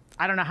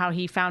don't know how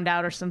he found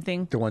out or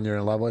something. The one you're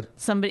in love with?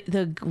 Somebody,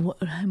 the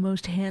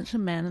most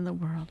handsome man in the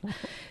world.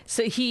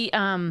 So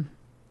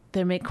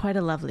they make quite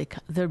a lovely,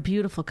 they're a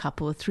beautiful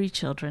couple with 3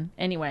 children.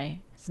 Anyway,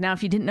 so now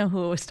if you didn't know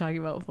who I was talking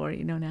about before,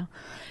 you know now.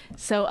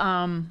 So,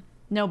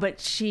 no, but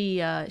she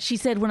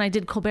said when I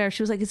did Colbert,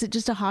 she was like, is it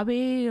just a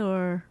hobby,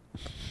 or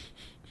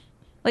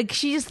like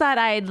she just thought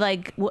I'd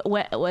like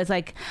was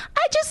like,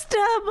 I just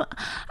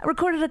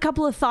recorded a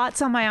couple of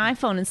thoughts on my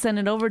iPhone and sent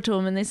it over to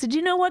them, and they said,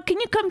 you know what, can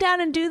you come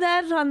down and do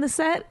that on the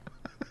set?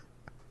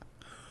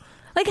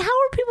 Like, how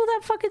are people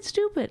that fucking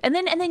stupid? And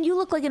then you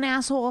look like an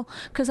asshole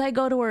because I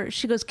go to her.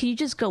 She goes, can you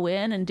just go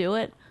in and do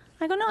it?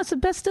 I go, no, it's the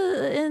best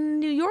in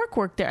New York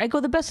work there. I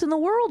go, the best in the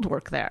world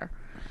work there.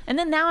 And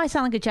then now I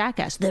sound like a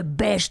jackass. The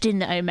best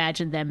I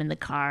imagine them in their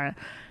car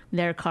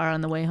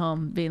on the way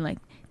home being like,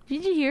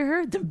 did you hear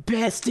her? The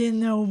best in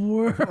the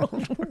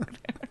world work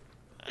there.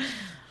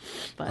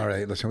 But, all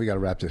right, listen, we got to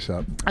wrap this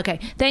up. okay.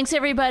 Thanks,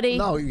 everybody.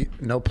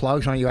 No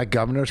plugs. Aren't you at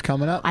Governor's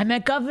coming up? I'm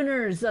at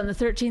Governor's on the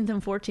 13th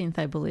and 14th,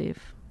 I believe.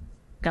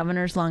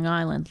 Governor's, Long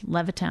Island,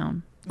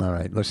 Levittown. All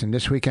right, listen,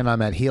 this weekend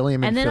I'm at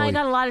Helium in And then Philly. I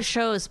got a lot of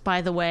shows,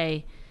 by the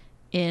way,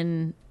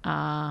 in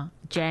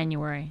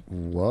January.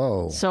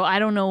 Whoa. So I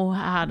don't know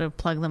how to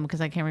plug them because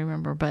I can't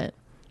remember, but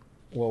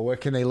Well, where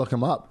can they look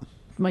them up?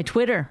 my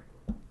Twitter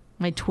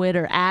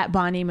at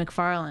Bonnie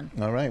McFarlane.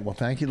 All right. Well,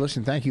 thank you.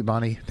 Listen, thank you,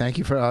 Bonnie. Thank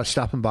you for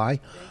stopping by.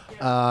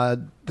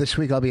 This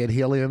week I'll be at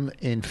Helium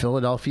in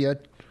Philadelphia,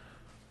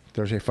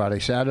 Thursday, Friday,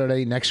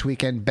 Saturday. Next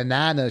weekend,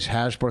 Bananas,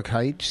 Hasbrook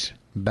Heights.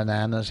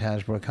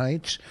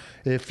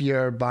 If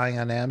you're buying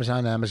on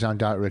Amazon,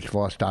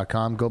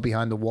 amazon.richvoss.com. Go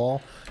behind the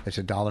wall. It's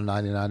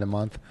 $1.99 a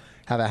month.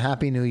 Have a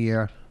happy new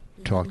year.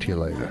 Talk to you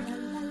later.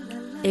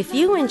 If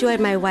you enjoyed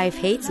My Wife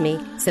Hates Me,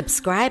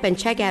 subscribe and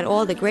check out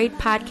all the great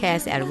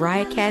podcasts at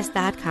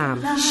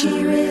riotcast.com.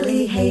 She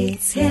really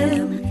hates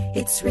him,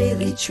 it's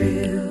really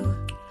true.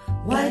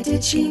 Why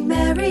did she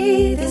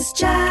marry this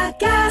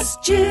jackass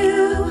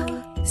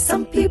Jew?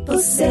 Some people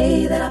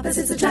say that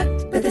opposites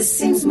attract, but this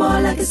seems more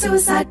like a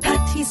suicide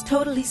pact. He's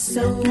totally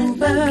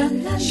sober,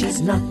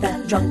 she's not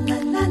that drunk.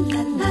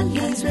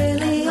 He's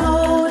really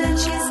old and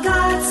she's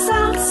got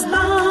some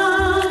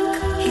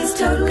spunk. He's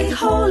totally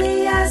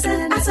holy as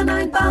an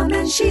asinine bomb,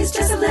 and she's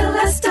just a little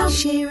less dumb.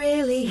 She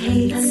really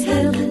hates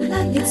him,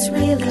 it's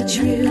really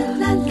true.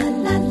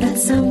 But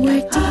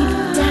somewhere deep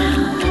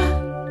down,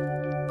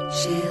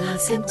 she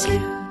loves him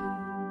too.